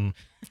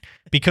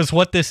 Because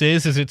what this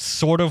is it's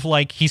sort of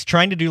like he's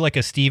trying to do like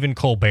a Stephen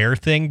Colbert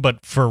thing,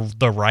 but for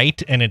the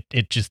right, and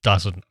it just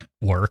doesn't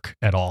work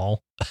at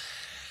all.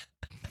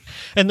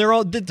 And they're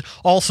all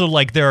also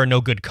like, there are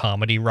no good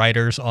comedy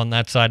writers on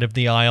that side of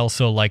the aisle,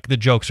 so like the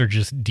jokes are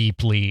just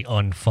deeply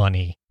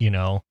unfunny, you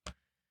know.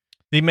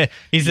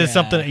 He says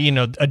something, you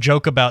know, a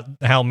joke about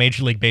how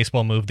Major League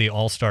Baseball moved the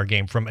All-Star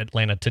game from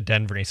Atlanta to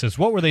Denver. He says,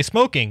 "What were they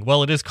smoking?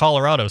 Well, it is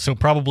Colorado, so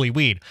probably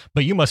weed.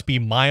 But you must be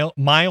mile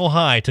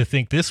high to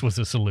think this was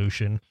a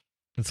solution."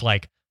 It's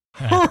like,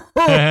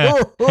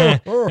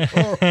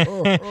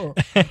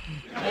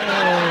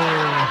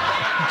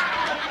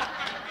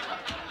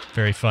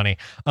 very funny.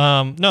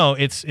 No,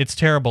 it's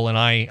terrible, and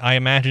I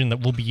imagine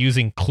that we'll be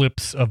using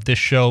clips of this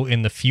show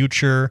in the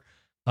future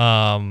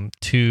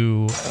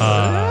to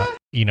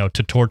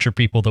torture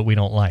people that we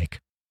don't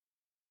like.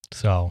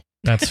 So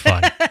that's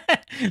fun.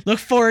 Look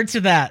forward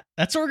to that.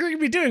 That's what we're going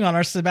to be doing on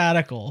our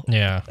sabbatical.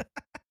 Yeah.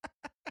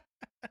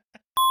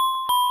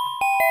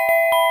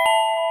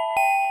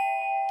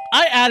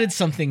 I added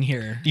something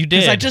here. You did.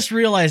 Because I just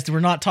realized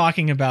we're not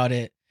talking about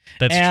it.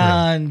 That's true.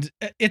 And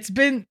it's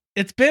been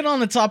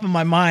on the top of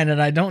my mind,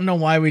 and I don't know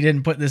why we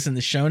didn't put this in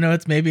the show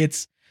notes. Maybe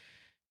it's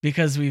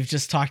because we've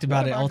just talked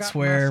about it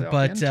elsewhere,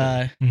 but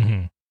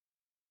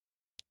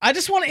I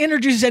just want to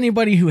introduce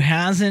anybody who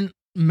hasn't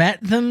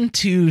met them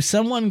to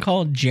someone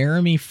called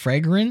Jeremy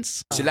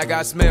Fragrance. She like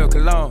I smell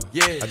cologne.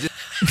 Yeah.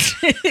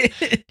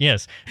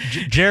 Yes,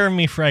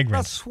 Jeremy A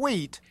Fragrance.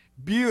 sweet,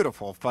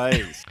 beautiful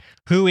face.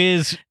 Who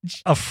is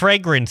a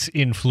fragrance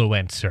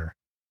influencer.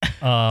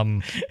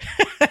 And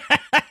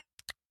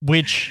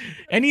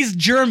he's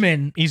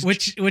German,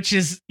 which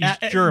is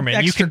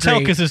German. You can tell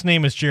because his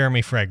name is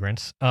Jeremy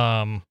Fragrance.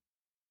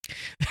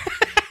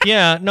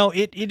 Yeah, no,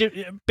 it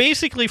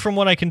basically, from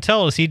what I can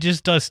tell, is he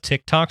just does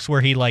TikToks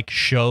where he like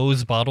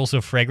shows bottles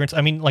of fragrance.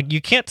 I mean, like,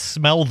 you can't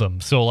smell them,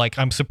 so like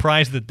I'm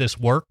surprised that this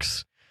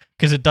works,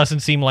 because it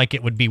doesn't seem like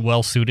it would be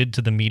well suited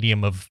to the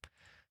medium of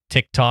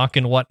TikTok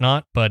and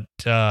whatnot. But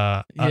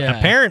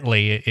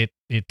apparently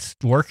it's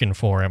working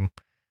for him,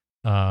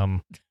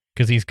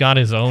 because he's got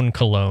his own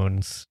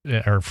colognes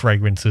or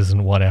fragrances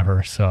and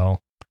whatever. So,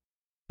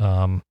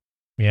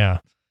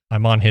 yeah.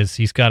 I'm on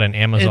he's got an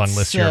Amazon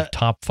list here of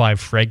top 5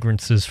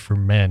 fragrances for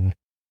men.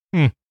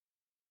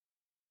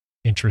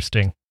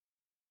 Interesting.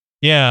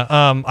 Yeah,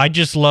 I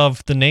just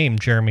love the name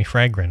Jeremy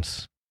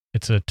Fragrance.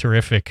 It's a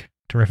terrific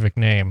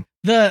name.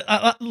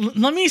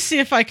 Let me see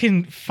if I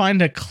can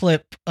find a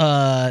clip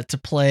to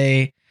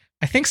play.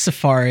 I think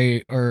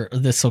Safari or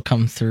this will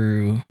come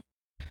through.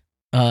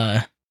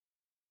 Oh,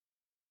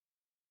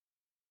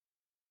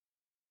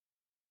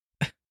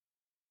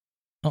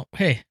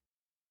 hey.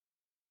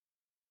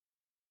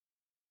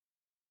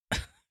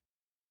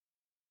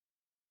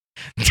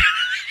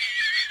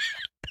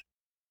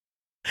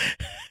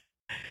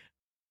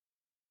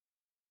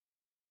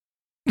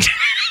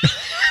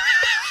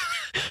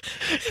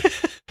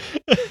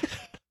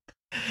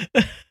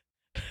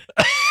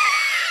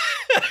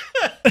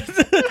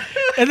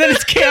 And then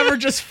his camera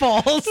just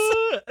falls.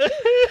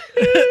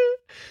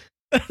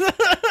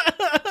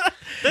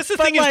 That's the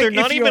thing, is they're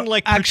not even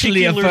like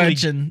actually a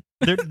virgin.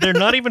 They're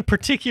not even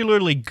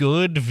particularly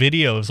good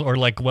videos or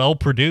like well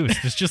produced.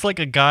 It's just like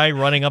a guy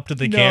running up to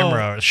the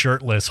camera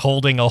shirtless,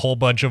 holding a whole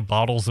bunch of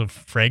bottles of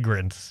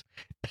fragrance.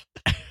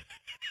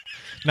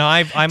 Now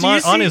I'm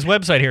on his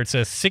website here. It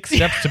says 6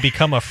 steps to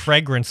become a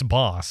fragrance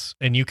boss,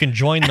 and you can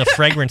join the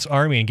fragrance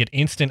army and get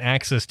instant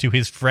access to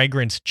his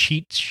fragrance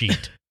cheat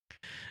sheet.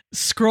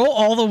 Scroll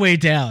all the way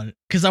down,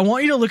 because I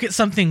want you to look at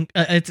something.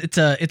 It's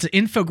an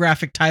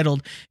infographic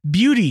titled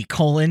 "Beauty: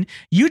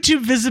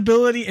 YouTube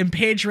visibility and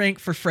page rank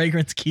for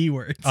fragrance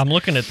keywords." I'm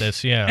looking at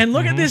this, yeah, and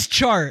look at this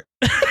chart.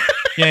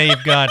 Yeah,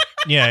 you've got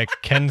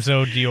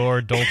Kenzo,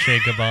 Dior, Dolce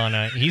 &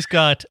 Gabbana. He's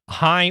got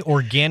high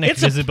organic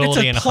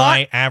visibility and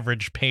high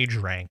average page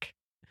rank.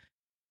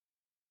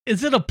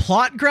 Is it a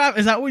plot graph?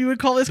 Is that what you would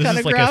call this kind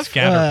of like graph? A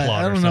scatter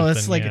plot. I don't know.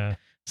 It's like a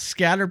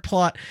scatter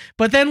plot.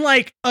 But then,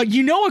 like, a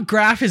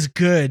graph is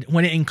good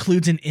when it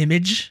includes an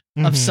image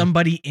of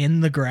somebody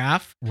in the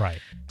graph. Right.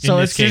 So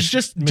it's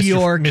just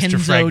Dior,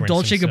 Kenzo,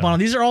 Dolce & Gabbana.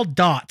 These are all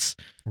dots.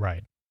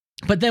 Right.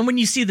 But then when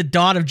you see the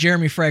dot of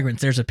Jeremy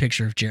Fragrance, there's a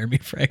picture of Jeremy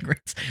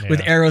Fragrance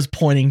with arrows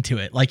pointing to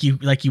it, like you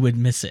would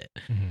miss it.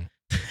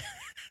 Mm-hmm.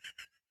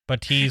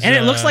 But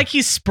it looks like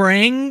he's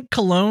spraying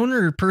cologne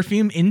or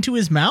perfume into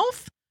his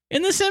mouth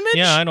in this image.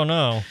 Yeah, I don't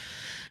know.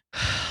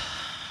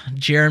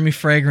 Jeremy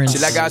Fragrance.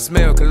 Shit like I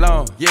smell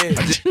cologne.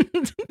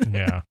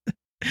 Yeah.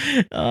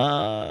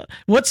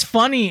 What's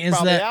funny is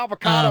From that the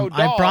avocado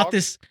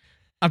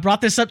I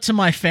brought this up to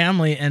my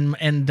family and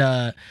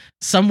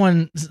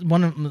someone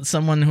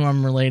who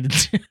I'm related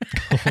to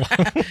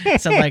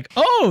said like,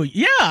 "Oh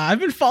yeah, I've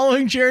been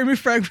following Jeremy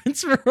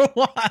Fragrance for a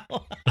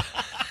while."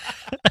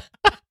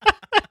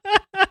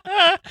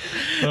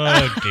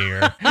 Oh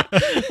dear.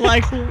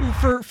 Like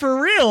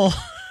for real.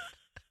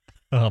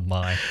 Oh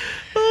my.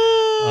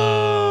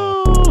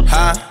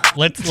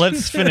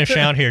 Let's finish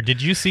out here.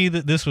 Did you see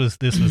that this was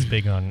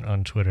big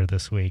on Twitter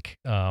this week?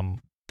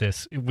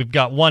 We've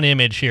got one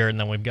image here and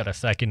then we've got a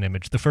second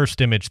image. The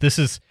first image, this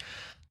is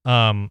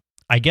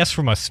I guess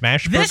from a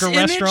Smash Burger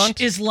restaurant. This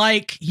image is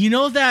like,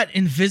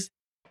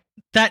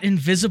 that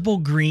invisible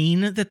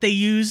green that they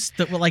use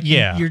that like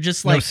you're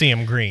just like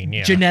no-see-em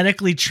green,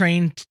 genetically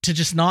trained to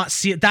just not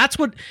see it. That's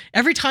what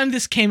every time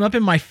this came up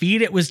in my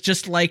feed, it was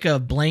just like a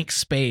blank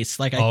space.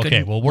 Like I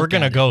couldn't. Well, we're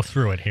gonna go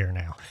through it here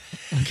now.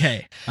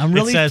 Okay, I'm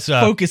really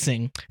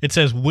focusing. It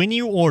says when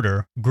you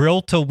order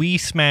grill to we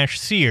smash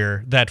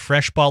sear that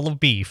fresh ball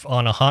of beef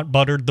on a hot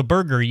buttered the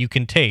burger you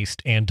can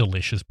taste and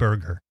delicious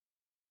burger.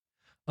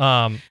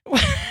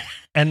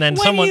 And then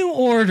when you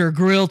order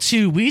grill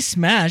to we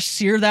smash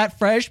sear that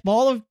fresh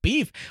ball of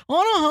beef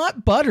on a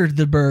hot buttered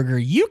the burger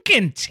you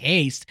can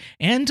taste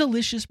and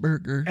delicious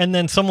burger. And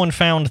then someone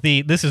found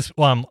this is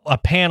a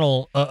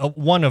panel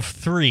one of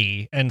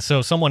 3, and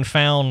so someone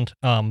found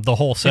the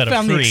whole set of 3.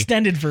 Found the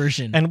extended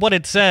version. And what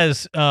it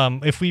says,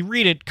 if we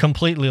read it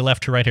completely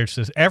left to right here, it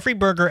says every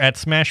burger at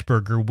Smash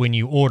Burger when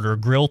you order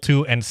grill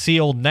to and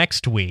seal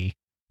next we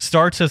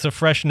starts as a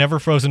fresh, never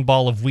frozen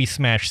ball of we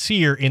smash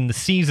sear in the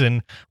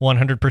season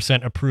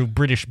 100% approved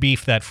British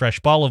beef, that fresh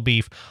ball of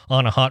beef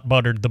on a hot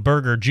buttered the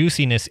burger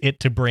juiciness it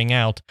to bring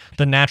out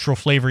the natural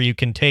flavor you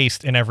can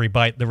taste in every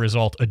bite, the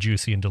result a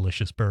juicy and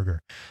delicious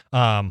burger.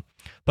 But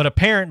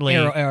apparently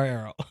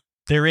arrow.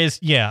 There is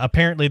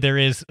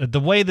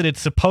the way that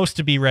it's supposed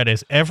to be read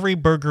is every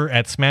burger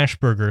at Smash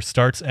Burger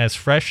starts as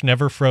fresh,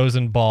 never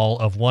frozen ball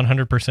of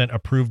 100%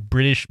 approved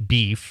British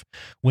beef.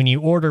 When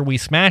you order, we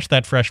smash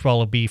that fresh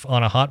ball of beef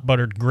on a hot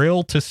buttered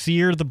grill to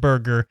sear the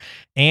burger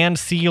and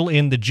seal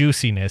in the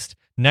juiciness.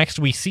 Next,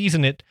 we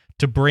season it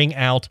to bring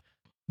out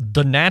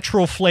the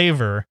natural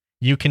flavor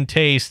you can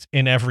taste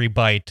in every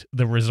bite,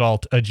 the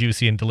result, a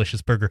juicy and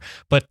delicious burger.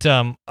 But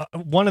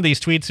one of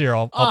these tweets here,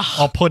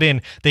 I'll put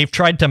in, they've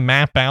tried to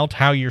map out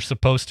how you're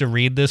supposed to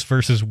read this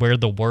versus where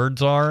the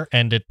words are,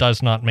 and it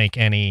does not make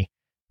any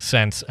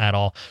sense at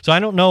all. So I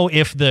don't know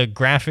if the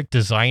graphic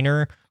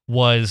designer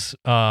was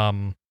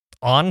on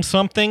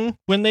something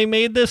when they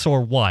made this or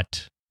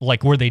what.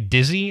 Like, were they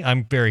dizzy?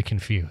 I'm very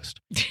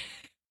confused.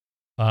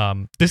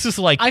 This is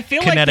like I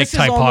feel kinetic like this is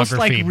typography, almost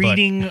like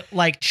reading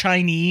like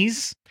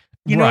Chinese.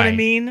 You know what I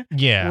mean?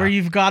 Yeah. Where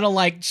you've got to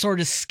like sort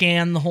of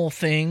scan the whole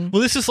thing.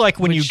 Well, this is like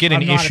when you get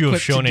an issue of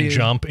Shonen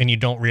Jump and you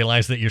don't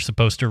realize that you're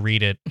supposed to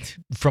read it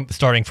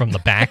starting from the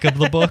back of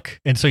the book,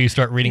 and so you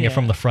start reading it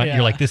from the front.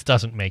 You're like, this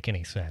doesn't make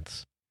any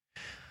sense.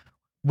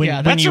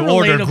 When you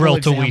order grill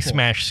to we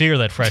smash sear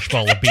that fresh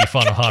ball of beef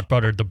on a hot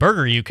buttered the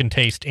burger you can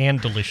taste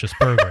and delicious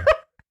burger.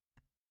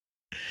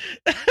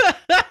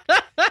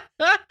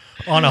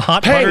 On a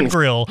hot buttered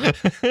grill.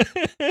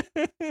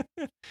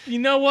 You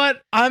know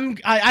what?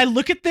 I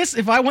look at this.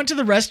 If I went to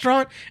the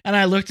restaurant and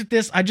I looked at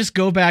this, I just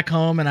go back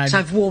home and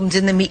I've warmed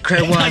in the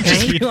microwave. I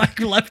just be like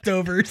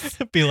leftovers.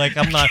 Be like,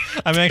 I'm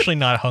actually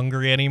not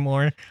hungry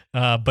anymore.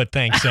 But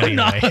thanks anyway. I'm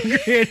not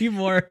hungry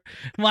anymore.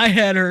 My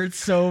head hurts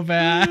so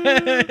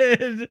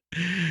bad.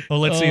 Well,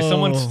 let's see.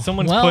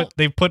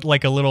 They've put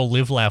like a little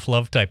live, laugh,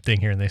 love type thing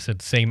here, and they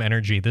said same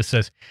energy. This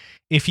says,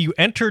 if you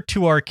enter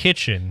to our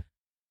kitchen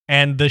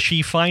and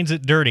she finds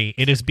it dirty,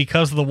 it is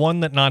because the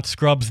one that not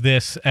scrubs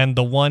this, and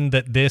the one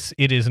that this,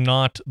 it is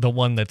not the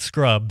one that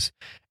scrubs.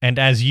 And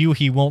as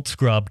he won't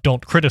scrub,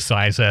 don't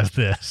criticize as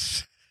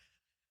this.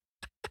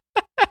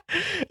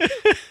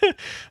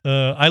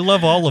 I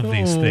love all of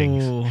these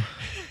things.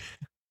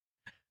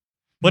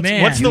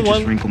 What's the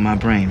one? Wrinkle my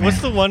brain, man.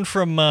 What's the one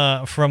from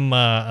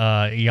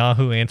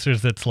Yahoo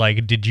Answers that's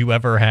like, did you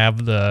ever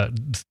have the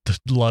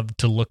love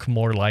to look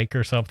more like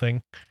or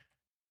something?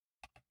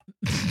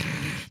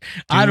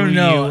 I don't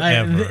know.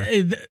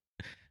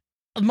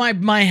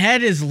 My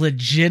head is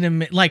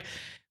legitimate.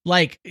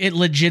 Like it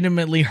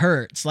legitimately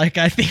hurts. Like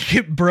I think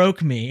it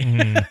broke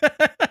me.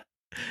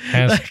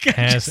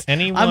 Has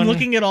anyone? I'm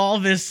looking at all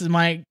this.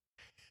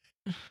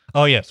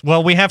 Oh yes.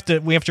 Well, we have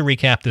to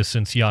recap this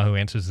since Yahoo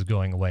Answers is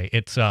going away.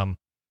 It's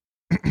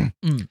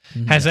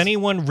Has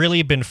anyone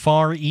really been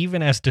far,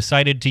 even as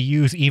decided to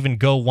use even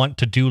go want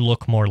to do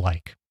look more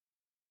like?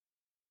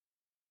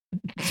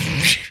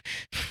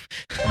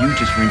 You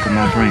just wrinkled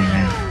my brain,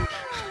 man.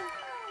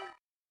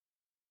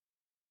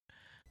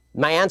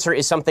 My answer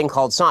is something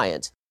called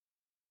science.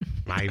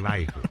 My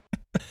life.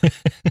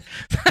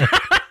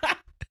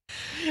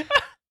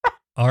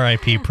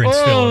 R.I.P. Prince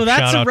Philip.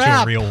 That's Shout out a wrap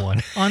to a real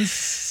one. on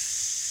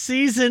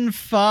season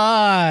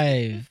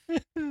 5.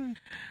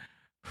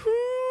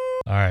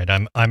 All right,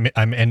 I'm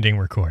ending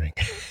recording.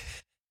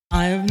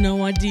 I have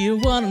no idea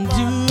what I'm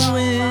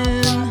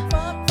doing.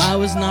 I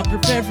was not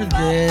prepared for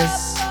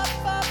this.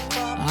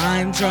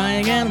 I'm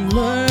trying and I'm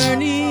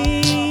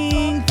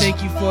learning.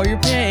 Thank you for your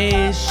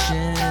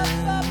patience.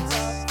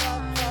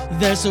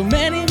 There's so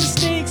many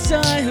mistakes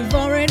I have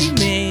already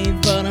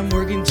made, but I'm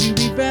working to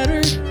be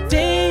better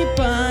day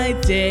by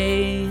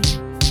day.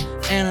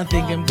 And I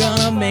think I'm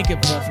gonna make it,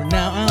 but for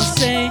now I'll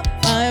say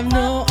I have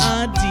no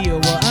idea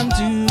what I'm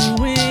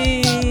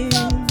doing.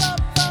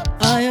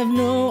 I have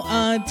no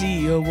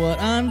idea what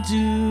I'm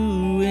doing.